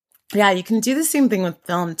 yeah, you can do the same thing with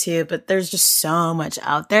film too, but there's just so much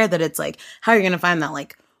out there that it's like, how are you going to find that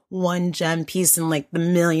like one gem piece in like the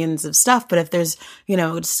millions of stuff? But if there's, you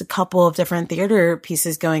know, just a couple of different theater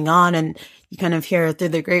pieces going on and you kind of hear through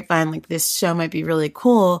the grapevine, like this show might be really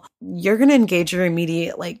cool, you're going to engage your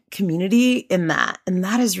immediate like community in that. And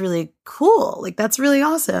that is really cool. Like that's really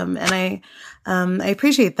awesome. And I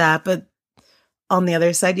appreciate that. But on the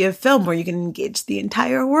other side, you have film where you can engage the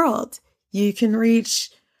entire world. You can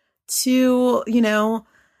reach to, you know,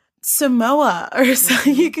 Samoa or so.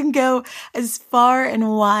 You can go as far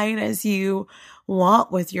and wide as you want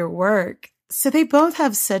with your work. So they both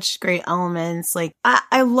have such great elements. Like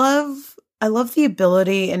I love the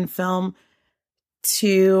ability in film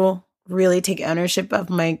to really take ownership of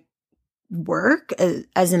my work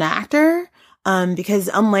as an actor. Because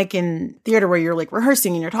unlike in theater where you're like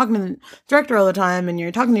rehearsing and you're talking to the director all the time and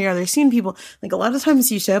you're talking to your other scene people, like a lot of times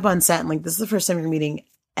you show up on set and like this is the first time you're meeting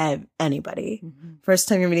anybody. First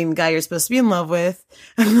time you're meeting the guy you're supposed to be in love with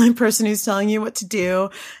and the person who's telling you what to do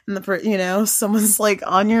and you know, someone's like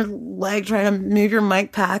on your leg trying to move your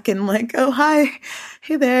mic pack and like, oh, hi,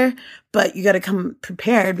 hey there. But you got to come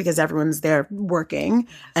prepared because everyone's there working.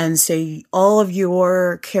 And so all of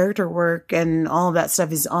your character work and all of that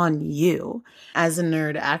stuff is on you as a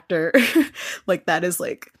nerd actor. Like that's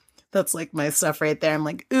like my stuff right there. I'm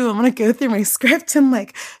like, ooh, I'm going to go through my script and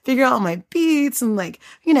like figure out all my beats and like,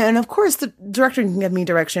 you know, and of course the director can give me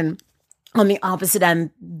direction on the opposite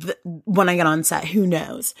end when I get on set, who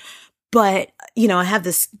knows? But, you know, I have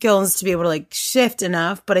the skills to be able to like shift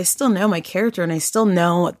enough, but I still know my character and I still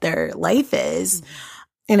know what their life is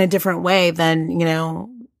in a different way than, you know,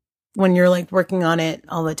 when you're like working on it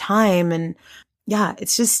all the time. And yeah,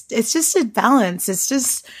 it's just a balance. It's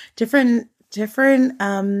just different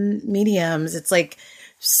mediums. It's like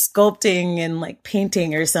sculpting and like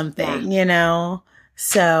painting or something, you know?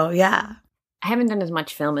 So yeah. I haven't done as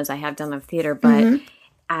much film as I have done of theater, but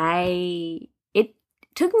it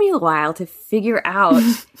took me a while to figure out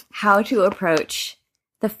how to approach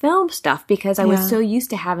the film stuff, because I was so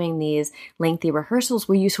used to having these lengthy rehearsals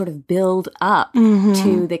where you sort of build up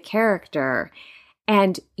to the character,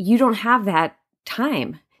 and you don't have that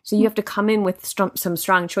time. So you have to come in with some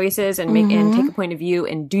strong choices and make and take a point of view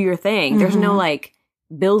and do your thing. There's no like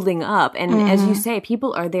building up. And as you say,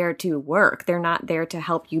 people are there to work. They're not there to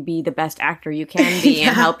help you be the best actor you can be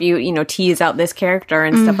and help you, you know, tease out this character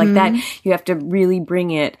and stuff like that. You have to really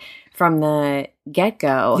bring it from the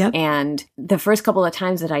get-go. Yep. And the first couple of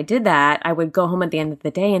times that I did that, I would go home at the end of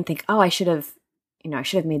the day and think, oh, I should have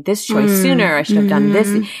made this choice sooner. I should have done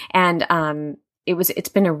this. And it's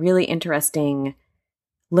been a really interesting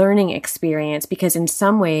learning experience, because in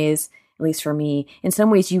some ways, at least for me, in some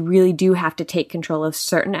ways you really do have to take control of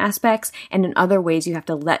certain aspects, and in other ways you have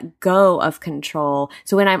to let go of control.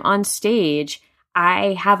 So when I'm on stage,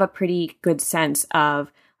 I have a pretty good sense of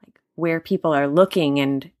like where people are looking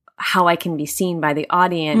and how I can be seen by the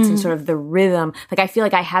audience and sort of the rhythm. Like I feel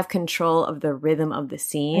like I have control of the rhythm of the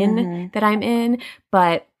scene that I'm in,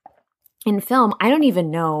 but in film, I don't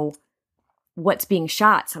even know what's being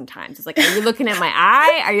shot sometimes. It's like, are you looking at my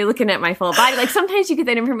eye? Are you looking at my full body? Like sometimes you get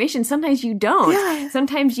that information, sometimes you don't. Yeah.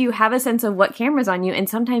 Sometimes you have a sense of what camera's on you and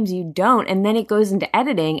sometimes you don't. And then it goes into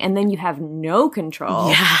editing and then you have no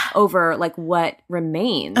control over like what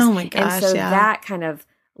remains. Oh my gosh. And so that kind of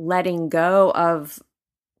letting go of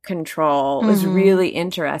control was really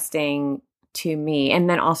interesting to me. And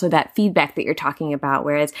then also that feedback that you're talking about,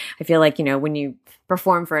 whereas I feel like, you know, when you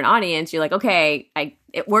perform for an audience, you're like, okay,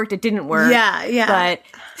 it worked, it didn't work. Yeah. But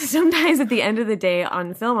sometimes at the end of the day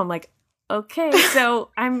on film, I'm like, okay, so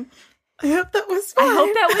I hope that was fine. I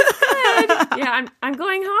hope that was good. Yeah, I'm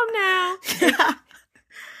going home now. Yeah.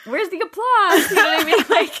 Where's the applause? You know what I mean?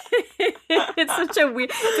 Like, it's such a weird,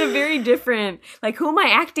 it's a very different, like, who am I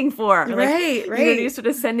acting for? Like, right. You know, you're sort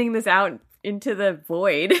of sending this out into the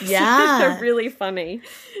void. Yeah. They're really funny.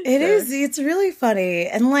 It is. It's really funny.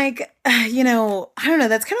 And like, you know, I don't know,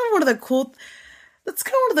 that's kind of one of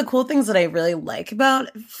the cool things that I really like about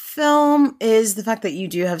film is the fact that you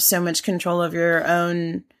do have so much control of your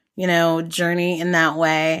own, you know, journey in that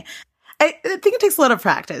way. I think it takes a lot of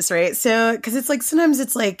practice, right? So, because it's like, sometimes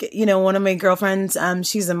it's like, you know, one of my girlfriends,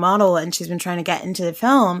 she's a model and she's been trying to get into the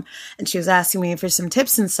film and she was asking me for some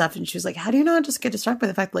tips and stuff. And she was like, how do you not just get distracted by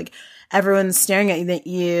the fact like everyone's staring at you, that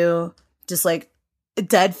you just like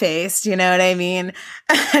dead faced, you know what I mean?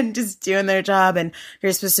 And just doing their job, and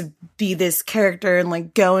you're supposed to be this character and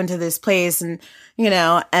like go into this place and, you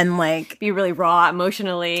know, and like be really raw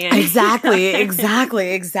emotionally. And exactly,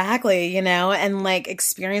 you know, and like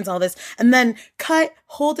experience all this and then cut,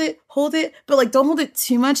 hold it, but like don't hold it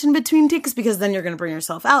too much in between takes, because then you're going to burn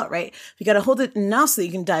yourself out, right? You got to hold it enough so that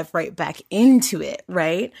you can dive right back into it,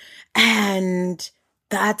 right? And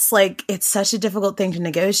that's like, it's such a difficult thing to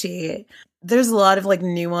negotiate. There's a lot of like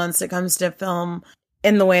nuance that comes to film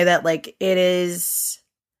in the way that like it is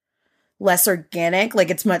less organic. Like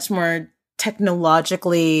it's much more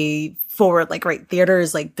technologically forward. Like, right, theater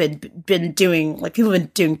is like been doing, like people have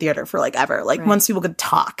been doing theater for like ever. Like once people could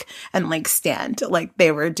talk and like stand, like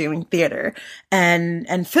they were doing theater.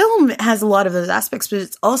 And film has a lot of those aspects, but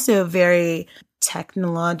it's also very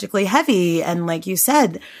technologically heavy. And like you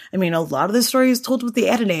said, I mean, a lot of the story is told with the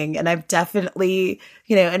editing. And I've definitely,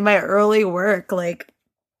 you know, in my early work, like,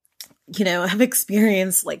 you know, have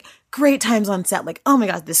experienced like great times on set. Like, oh my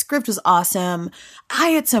God, this script was awesome. I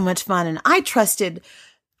had so much fun and I trusted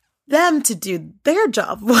them to do their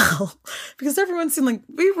job well, because everyone seemed like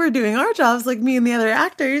we were doing our jobs, like me and the other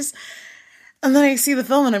actors. And then I see the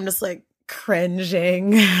film and I'm just like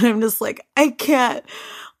cringing. And I'm just like, I can't.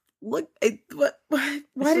 Look, why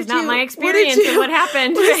this is not my experience of what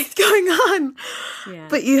happened. What is going on? Yeah.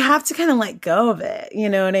 But you have to kind of let go of it. You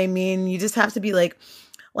know what I mean? You just have to be like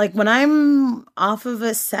when I'm off of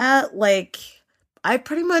a set, like I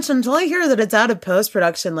pretty much, until I hear that it's out of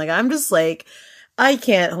post-production, like I'm just like, I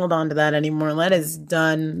can't hold on to that anymore. That is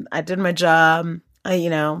done. I did my job. I,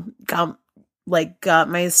 you know, got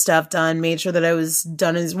my stuff done, made sure that I was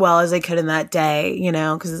done as well as I could in that day, you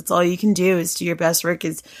know, because it's all you can do is do your best work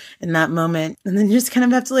is in that moment. And then you just kind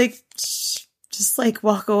of have to like, just like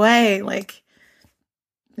walk away. Like,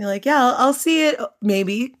 be like, yeah, I'll see it.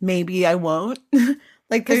 Maybe I won't.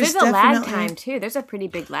 Like there's a lag time too. There's a pretty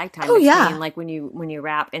big lag time between like when you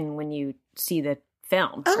wrap and when you see the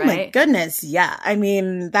film, Oh right? my goodness, yeah. I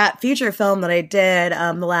mean, that feature film that I did,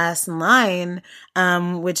 The Last in Line,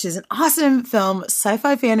 which is an awesome film,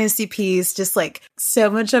 sci-fi fantasy piece, just like so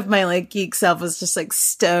much of my like geek self was just like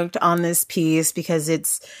stoked on this piece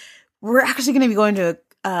because we're actually going to be going to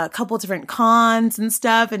a couple different cons and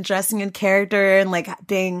stuff and dressing in character and like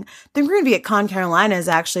we're going to be at Con Carolinas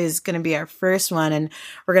actually is going to be our first one. And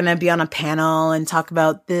we're going to be on a panel and talk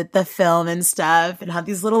about the film and stuff and have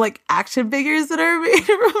these little like action figures that are made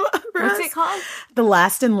from What's it called? The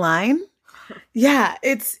Last in Line. Yeah,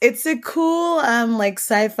 it's a cool like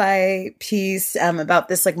sci-fi piece about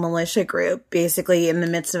this like militia group basically in the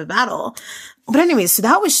midst of a battle. But anyway, so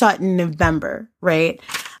that was shot in November, right,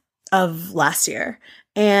 of last year.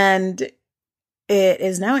 And it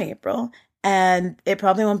is now April, and it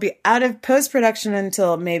probably won't be out of post-production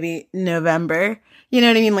until maybe November. You know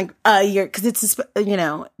what I mean? Like a year, because it's,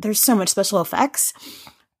 there's so much special effects.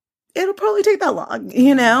 It'll probably take that long,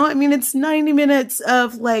 I mean, it's 90 minutes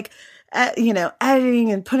of like,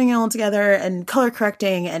 editing and putting it all together and color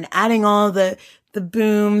correcting and adding all the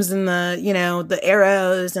booms and the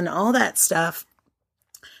arrows and all that stuff.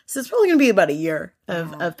 So it's probably going to be about a year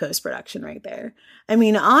of post-production right there. I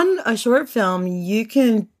mean, on a short film, you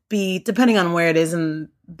can be, depending on where it is in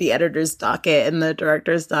the editor's docket and the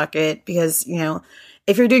director's docket, because,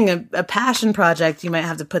 if you're doing a passion project, you might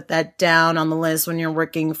have to put that down on the list when you're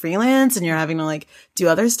working freelance and you're having to like do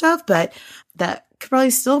other stuff. But that could probably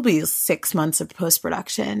still be 6 months of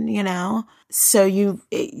post-production, So you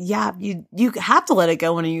have to let it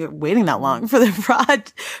go when you're waiting that long for the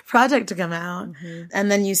project to come out. Mm-hmm.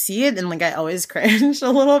 And then you see it and like, I always cringe a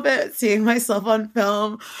little bit seeing myself on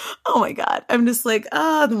film. Oh my God. I'm just like,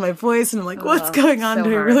 my voice. And I'm like, what's going on? So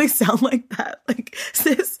Do hard. I really sound like that? Like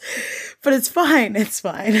this, but it's fine. It's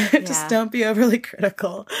fine. Just don't be overly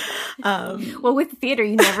critical. Well, with theater,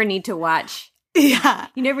 you never need to watch. Yeah.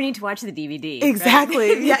 You never need to watch the DVD.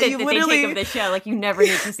 Exactly. Right? Yeah, that, you that literally they take of the show. Like, you never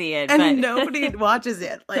need to see it. And but nobody watches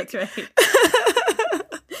it. Like, that's right.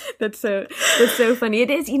 That's so funny. It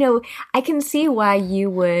is, I can see why you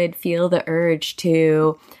would feel the urge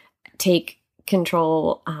to take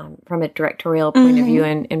control from a directorial point of view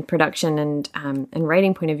and production and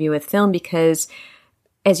writing point of view with film, because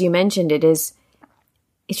as you mentioned, it's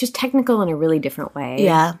just technical in a really different way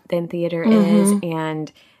than theater is. And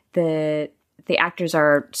the actors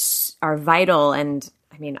are vital, and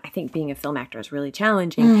I mean, I think being a film actor is really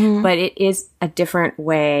challenging, but it is a different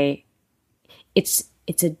way. It's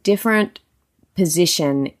a different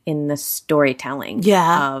position in the storytelling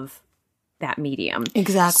of that medium.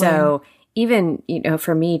 Exactly. So even,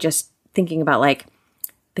 for me, just thinking about like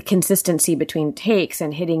the consistency between takes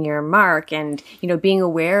and hitting your mark and, being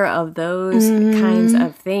aware of those kinds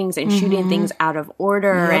of things and shooting things out of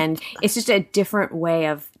order. And it's just a different way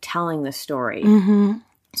of telling the story.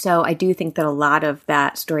 So I do think that a lot of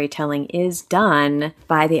that storytelling is done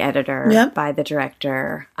by the editor, by the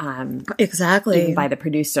director, exactly, even by the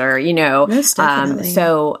producer, Most definitely.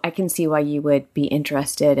 So I can see why you would be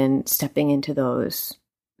interested in stepping into those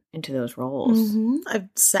roles. I've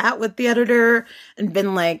sat with the editor and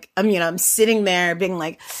been like, I'm sitting there being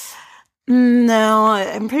like, no,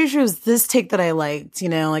 I'm pretty sure it was this take that I liked,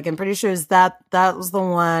 like, I'm pretty sure it was that was the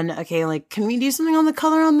one. Okay. Like, can we do something on the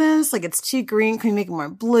color on this? Like, it's too green. Can we make it more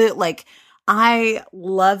blue? Like, I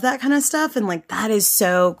love that kind of stuff. And like, that is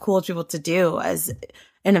so cool to be able to do as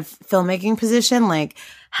in a filmmaking position, like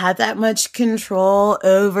have that much control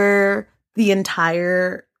over the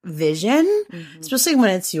entire vision, especially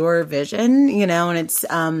when it's your vision, and it's,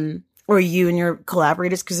 or you and your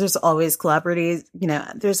collaborators, because there's always collaborators,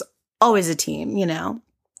 there's always a team, it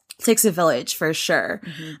takes a village for sure.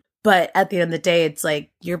 But at the end of the day, it's like,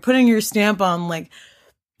 you're putting your stamp on like,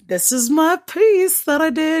 this is my piece that I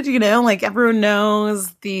did, like everyone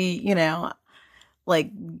knows the, like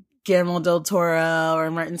Guillermo del Toro or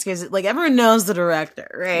Martin Scorsese, like everyone knows the director,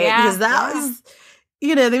 right? Yeah, because that was,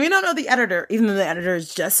 they may not know the editor, even though the editor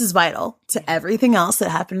is just as vital to everything else that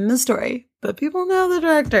happened in the story. But people know the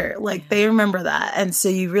director, like they remember that. And so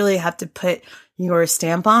you really have to put your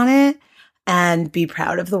stamp on it and be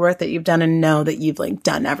proud of the work that you've done and know that you've like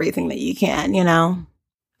done everything that you can,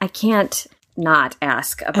 I can't not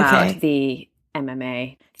ask about the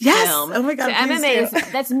MMA film. Oh my God. So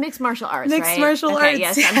MMA that's mixed martial arts, mixed right? martial arts.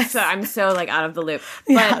 Yes. I'm so like out of the loop.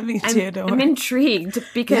 But Yeah, me too. I'm intrigued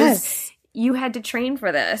because you had to train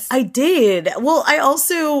for this. I did. Well, I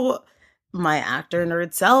also, my actor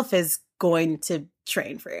nerd self is going to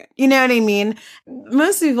train for it. You know what I mean?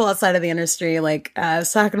 Most people outside of the industry, like, I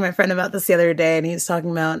was talking to my friend about this the other day, and he was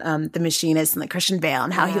talking about The Machinist and like Christian Bale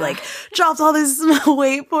and how he like dropped all this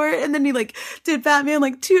weight for it, and then he like did Batman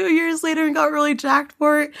like 2 years later and got really jacked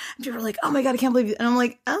for it. And people were like, oh my God, I can't believe it. And I'm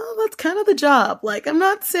like, oh, that's kind of the job. Like, I'm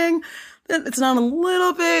not saying that it's not a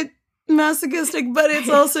little bit masochistic, but it's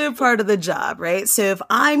also part of the job, right? So if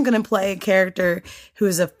I'm going to play a character who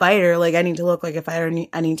is a fighter, like I need to look like a fighter, and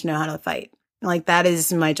I need to know how to fight. Like, that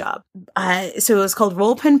is my job. So it was called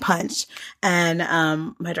Roll Pin Punch. And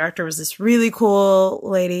my director was this really cool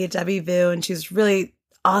lady, Debbie Vu, and she was really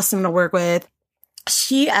awesome to work with.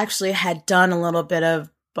 She actually had done a little bit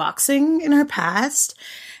of boxing in her past.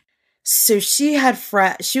 So she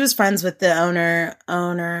was friends with the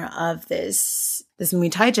owner of this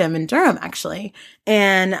Muay Thai gym in Durham, actually.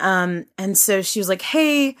 And so she was like,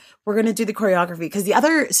 hey, we're going to do the choreography. Because the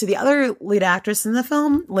other lead actress in the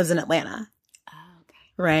film lives in Atlanta.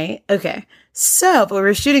 Right? Okay. So, but we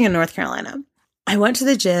were shooting in North Carolina. I went to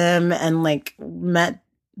the gym and like met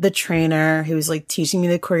the trainer who was like teaching me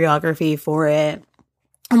the choreography for it.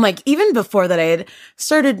 And like, even before that, I had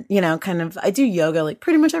started, I do yoga like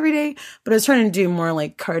pretty much every day, but I was trying to do more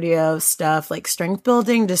like cardio stuff, like strength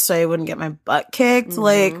building, just so I wouldn't get my butt kicked,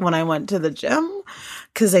 like when I went to the gym.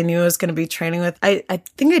 Cause I knew I was going to be training with, I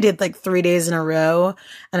think I did like 3 days in a row,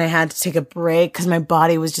 and I had to take a break cause my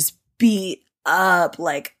body was just beat up.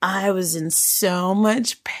 Like, I was in so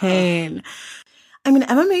much pain. I mean,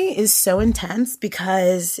 MMA is so intense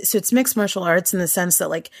because it's mixed martial arts in the sense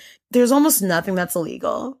that like there's almost nothing that's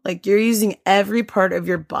illegal. Like, you're using every part of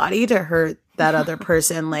your body to hurt that other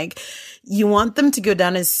person. Like, you want them to go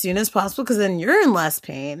down as soon as possible because then you're in less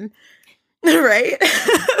pain, right?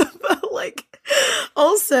 But like,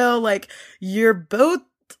 also like, you're both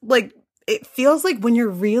like, it feels like when you're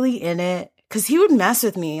really in it, because he would mess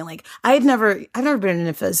with me. Like, I've never been in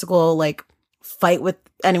a physical like fight with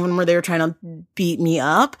anyone where they were trying to beat me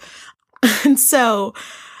up. And so,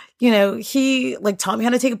 he like taught me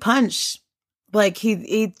how to take a punch. Like,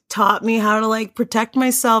 he taught me how to like protect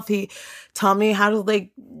myself. He taught me how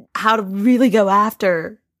to really go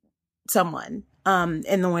after someone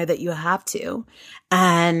in the way that you have to.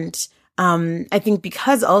 And I think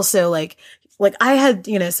because also like I had,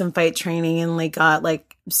 some fight training and like got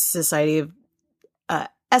like Society of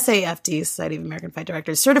SAFD, Society of American Fight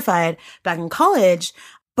Directors, certified back in college,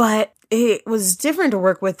 but it was different to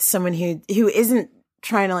work with someone who isn't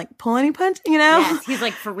trying to like pull any punch, Yes, he's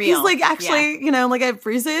like for real. He's like actually, like I have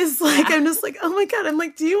bruises. Like, I'm just like, oh my God. I'm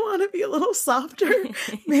like, do you want to be a little softer?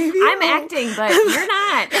 Maybe I'm acting, but you're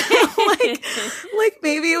not. like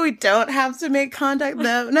maybe we don't have to make contact.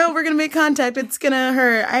 No, we're going to make contact. It's going to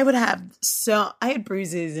hurt. I had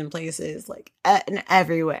bruises in places like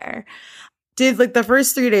everywhere. Did like the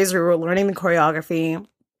first 3 days we were learning the choreography,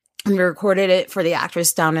 and we recorded it for the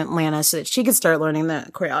actress down in Atlanta so that she could start learning the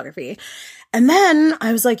choreography. And then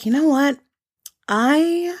I was like, you know what?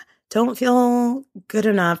 I don't feel good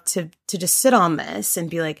enough to just sit on this and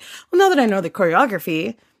be like, well, now that I know the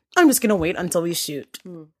choreography, I'm just going to wait until we shoot.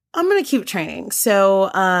 I'm going to keep training.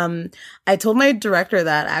 So I told my director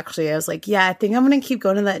that actually. I was like, yeah, I think I'm going to keep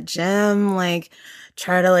going to that gym, like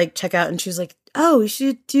try to like check out. And she was like, oh, we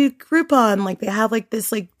should do Groupon. Like, they have like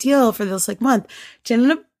this like deal for this like month. She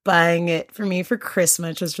ended up buying it for me for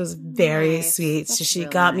Christmas, which was very sweet. That's so she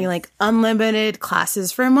got me like unlimited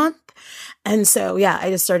classes for a month. And so, yeah, I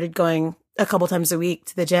just started going a couple times a week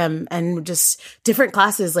to the gym and just different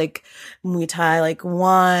classes like Muay Thai, like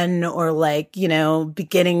 1 or like,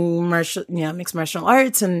 beginning mixed martial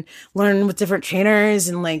arts, and learn with different trainers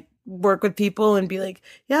and like work with people and be like,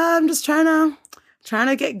 yeah, I'm just trying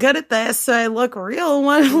to get good at this so I look real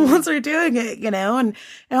once we're doing it, and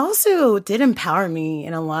it also did empower me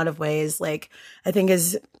in a lot of ways. Like, I think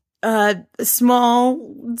as a small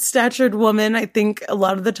statured woman, I think a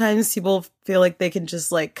lot of the times people feel like they can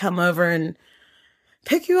just like come over and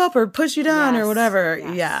pick you up or push you down or whatever.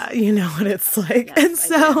 Yes. Yeah. You know what it's like. Yes, and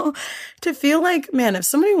so to feel like, man, if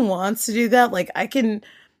somebody wants to do that, like I can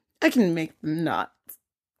make them not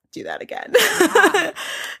do that again. Yeah.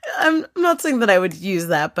 I'm not saying that I would use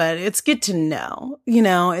that, but it's good to know,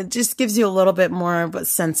 it just gives you a little bit more of a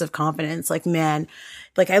sense of confidence. Like, man,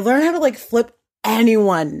 like I learned how to like flip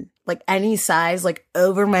anyone, like any size, like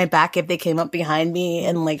over my back if they came up behind me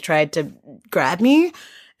and like tried to grab me.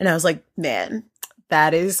 And I was like, man,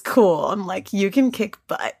 that is cool. I'm like, you can kick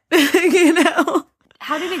butt,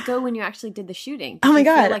 How did it go when you actually did the shooting? Oh my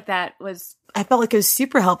God. I felt like it was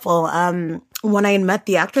super helpful. When I met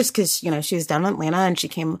the actress, because, she was down in Atlanta and she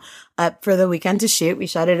came up for the weekend to shoot. We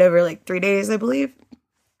shot it over like 3 days, I believe.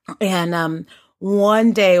 And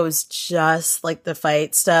one day was just like the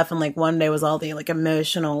fight stuff, and like one day was all the like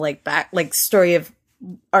emotional like back like story of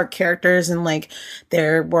our characters and like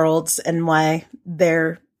their worlds and why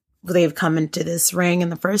they've come into this ring in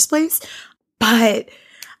the first place. But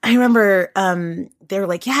I remember they were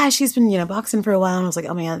like, yeah, she's been, boxing for a while. And I was like,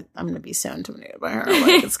 oh man, I'm going to be so intimidated by her.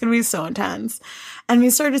 Like, it's going to be so intense. And we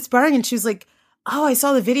started sparring and she was like, oh, I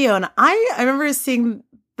saw the video. And I remember seeing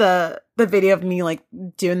the video of me like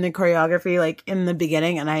doing the choreography like in the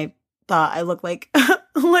beginning. And I thought I looked like,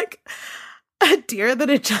 like a deer that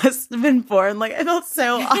had just been born. Like I felt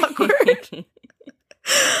so awkward.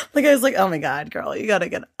 Like I was like, oh my God, girl, you got to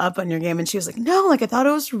get up on your game. And she was like, no, like I thought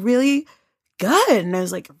it was really good. And I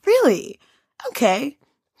was like, really? Okay.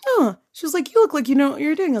 Oh, she was like, you look like you know what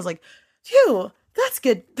you're doing. I was like, phew, that's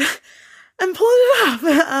good. I'm pulling it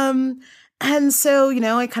off. And so,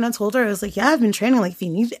 I kind of told her, I was like, yeah, I've been training. Like, if you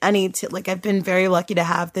need like, I've been very lucky to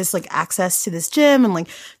have this, like, access to this gym. And, like,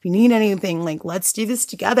 if you need anything, like, let's do this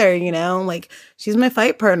together, like, she's my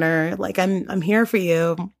fight partner. Like, I'm here for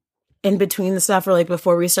you. In between the stuff, or like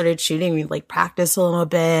before we started shooting, we like practice a little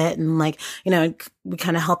bit and like, we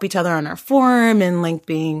kind of help each other on our form and like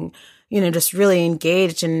being, just really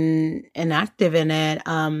engaged and active in it.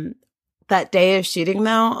 That day of shooting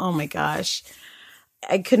though, oh my gosh,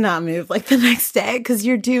 I could not move like the next day because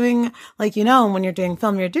you're doing like, when you're doing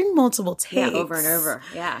film, you're doing multiple takes. Yeah, over and over.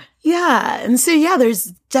 Yeah. Yeah. And so, yeah, there's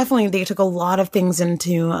definitely, they took a lot of things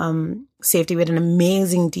into safety. We had an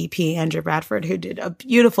amazing DP, Andrew Bradford, who did a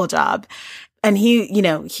beautiful job. And he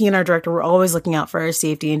and our director were always looking out for our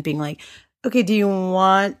safety and being like, okay, do you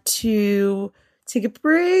want to take a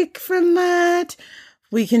break from that?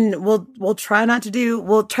 We'll try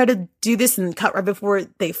to do this and cut right before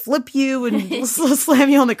they flip you and we'll slam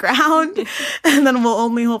you on the ground. And then we'll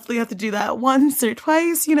only hopefully have to do that once or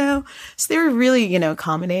twice, So they were really,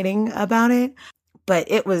 accommodating about it.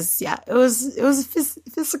 But it was a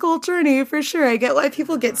physical journey for sure. I get why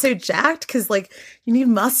people get so jacked because like you need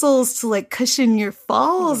muscles to like cushion your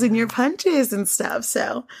falls and your punches and stuff.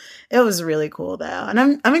 So it was really cool though.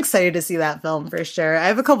 And I'm excited to see that film for sure. I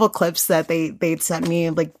have a couple clips that they'd sent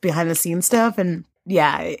me like behind the scenes stuff. And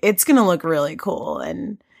yeah, it's going to look really cool.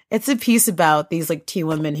 And it's a piece about these like two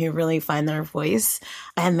women who really find their voice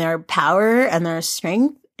and their power and their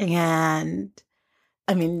strength. And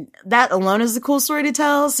I mean, that alone is a cool story to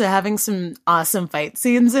tell. So having some awesome fight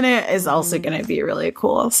scenes in it is also going to be really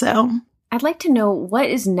cool. So I'd like to know what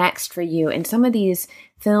is next for you in some of these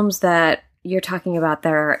films that you're talking about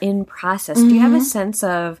that are in process. Do you have a sense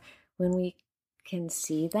of when we can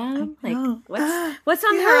see them? Like what's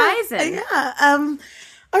on the horizon? Yeah.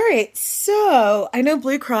 All right. So I know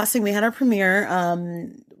Blue Crossing, we had our premiere,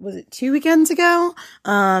 was it 2 weekends ago,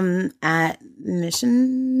 at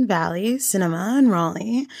Mission Valley Cinema in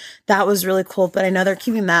Raleigh. That was really cool, but I know they're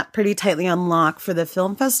keeping that pretty tightly on lock for the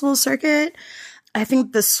film festival circuit. I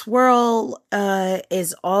think The Swirl,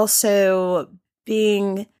 is also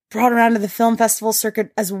being brought around to the film festival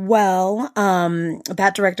circuit as well.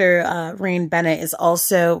 That director, Rain Bennett, is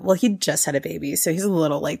also, well, he just had a baby, so he's a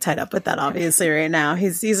little like tied up with that obviously right now.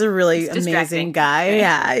 He's a really amazing guy.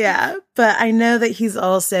 Yeah. But I know that he's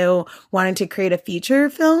also wanting to create a feature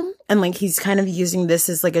film and like he's kind of using this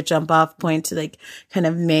as like a jump off point to like kind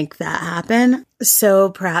of make that happen. So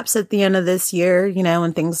perhaps at the end of this year,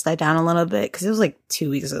 when things die down a little bit, because it was like 2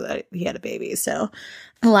 weeks ago that he had a baby. So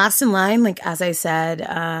last in line, like, as I said,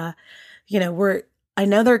 I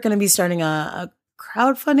know they're going to be starting a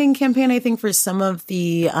crowdfunding campaign, I think, for some of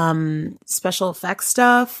the special effects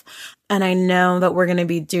stuff. And I know that we're going to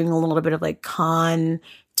be doing a little bit of like con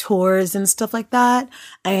tours and stuff like that.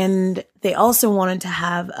 And they also wanted to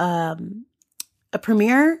have a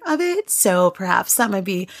premiere of it. So perhaps that might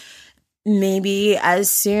be maybe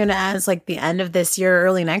as soon as like the end of this year,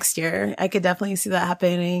 early next year. I could definitely see that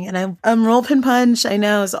happening. And Roll Pin Punch, I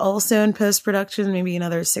know, is also in post-production, maybe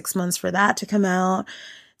another 6 months for that to come out.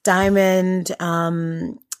 Diamond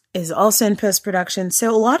is also in post-production.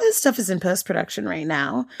 So a lot of this stuff is in post-production right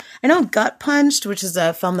now. I know Gut Punched, which is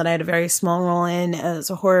a film that I had a very small role in, it's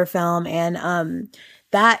a horror film, and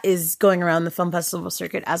that is going around the film festival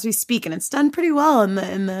circuit as we speak, and it's done pretty well in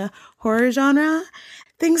the horror genre.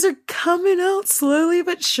 Things are coming out slowly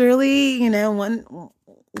but surely,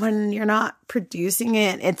 when you're not producing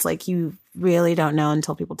it, it's like you really don't know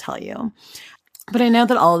until people tell you. But I know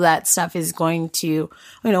that all of that stuff is going to,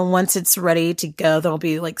 once it's ready to go, there'll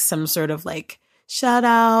be like some sort of like shout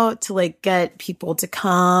out to like get people to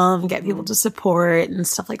come, get people to support and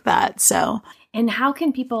stuff like that. So, and how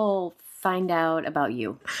can people find out about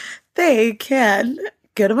you? They can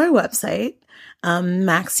go to my website,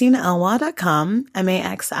 MaxineEloi.com,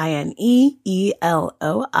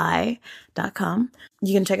 MaxineEloi.com.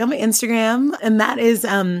 You can check out my Instagram, and that is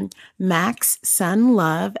Max Sun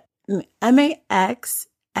Love,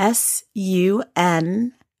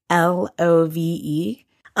 MaxSunLove.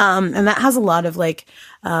 And that has a lot of like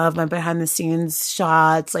my behind the scenes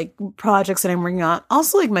shots, like projects that I'm working on.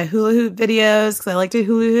 Also like my hula hoop videos, because I like to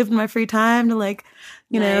hula hoop in my free time to like,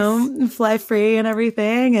 you know, fly free and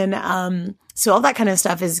everything. And so all that kind of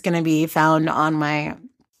stuff is going to be found on my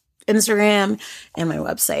Instagram and my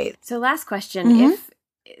website. So last question, if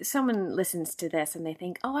someone listens to this and they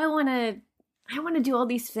think, oh, I want to do all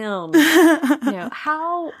these films, you know,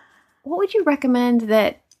 what would you recommend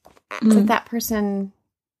that person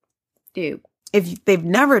do? If they've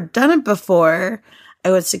never done it before,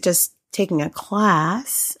 I would suggest taking a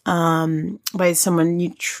class by someone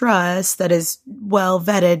you trust that is well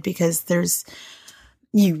vetted, because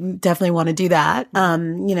you definitely want to do that.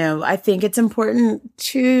 You know, I think it's important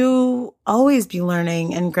to always be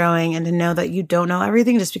learning and growing, and to know that you don't know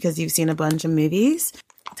everything just because you've seen a bunch of movies.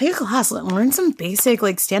 Take a class, learn some basic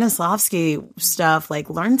like Stanislavski stuff, like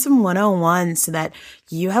learn some 101 so that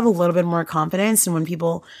you have a little bit more confidence. And when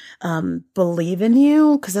people believe in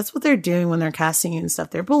you, because that's what they're doing when they're casting you and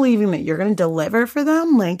stuff, they're believing that you're going to deliver for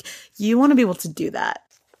them. Like, you want to be able to do that.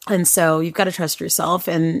 And so you've got to trust yourself.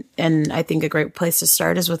 And I think a great place to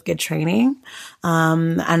start is with good training.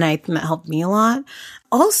 And I think that helped me a lot.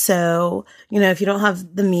 Also, you know, if you don't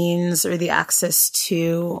have the means or the access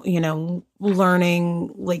to, you know,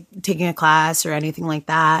 learning, like taking a class or anything like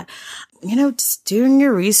that, you know, just doing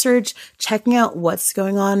your research, checking out what's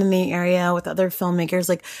going on in the area with other filmmakers,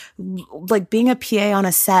 like being a PA on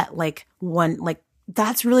a set,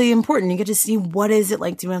 that's really important. You get to see what is it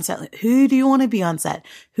like to be on set. Like, who do you want to be on set?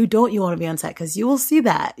 Who don't you want to be on set? Because you will see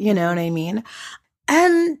that, you know what I mean?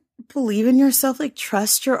 And believe in yourself, like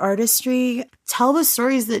trust your artistry. Tell the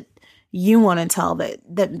stories that you want to tell that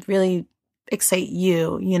really excite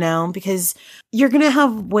you, you know, because you're going to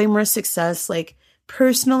have way more success, like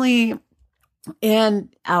personally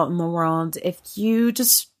and out in the world, if you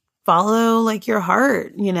just follow like your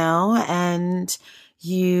heart, you know, and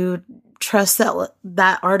you trust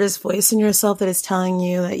that artist voice in yourself that is telling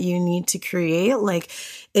you that you need to create, like,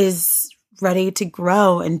 is ready to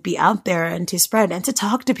grow and be out there and to spread and to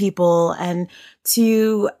talk to people and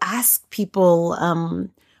to ask people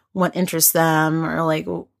what interests them, or like,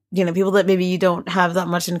 you know, people that maybe you don't have that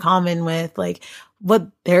much in common with, like what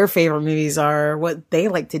their favorite movies are, what they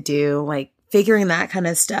like to do, like figuring that kind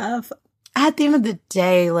of stuff. At the end of the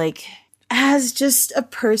day, like, as just a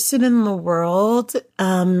person in the world,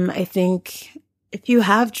 I think if you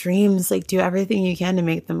have dreams, like do everything you can to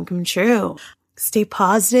make them come true. Stay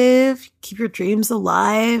positive, keep your dreams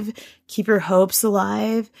alive, keep your hopes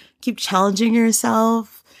alive, keep challenging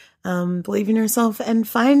yourself, believe in yourself, and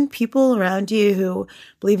find people around you who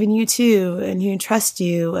believe in you too, and who trust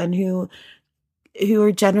you, and who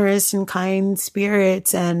are generous and kind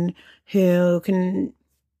spirits, and who can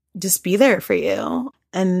just be there for you.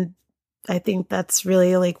 And I think that's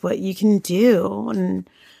really like what you can do, and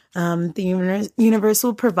the universe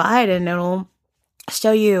will provide, and it'll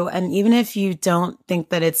show you. And even if you don't think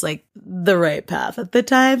that it's like the right path at the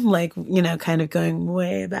time, like, you know, kind of going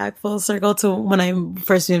way back full circle to when I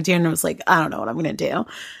first moved here and I was like, I don't know what I'm going to do.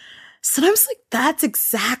 Sometimes like that's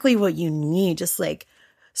exactly what you need. Just like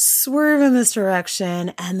swerve in this direction,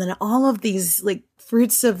 and then all of these like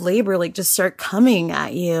fruits of labor like just start coming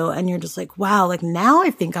at you, and you're just like, wow, like now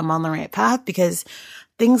I think I'm on the right path, because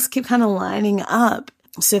things keep kind of lining up.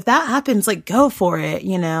 So if that happens, like go for it,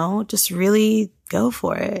 you know, just really go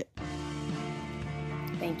for it.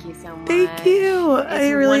 Thank you so much. Thank you. I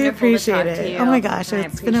really appreciate it. Oh my gosh,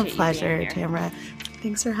 it's been a pleasure, Tamara.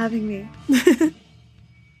 Thanks for having me.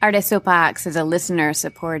 Artist Soapbox is a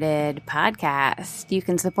listener-supported podcast. You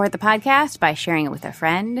can support the podcast by sharing it with a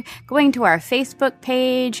friend, going to our Facebook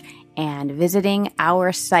page, and visiting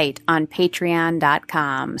our site on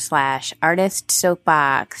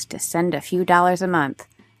patreon.com/artistsoapbox to send a few dollars a month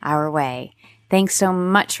our way. Thanks so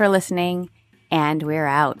much for listening, and we're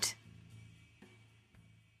out.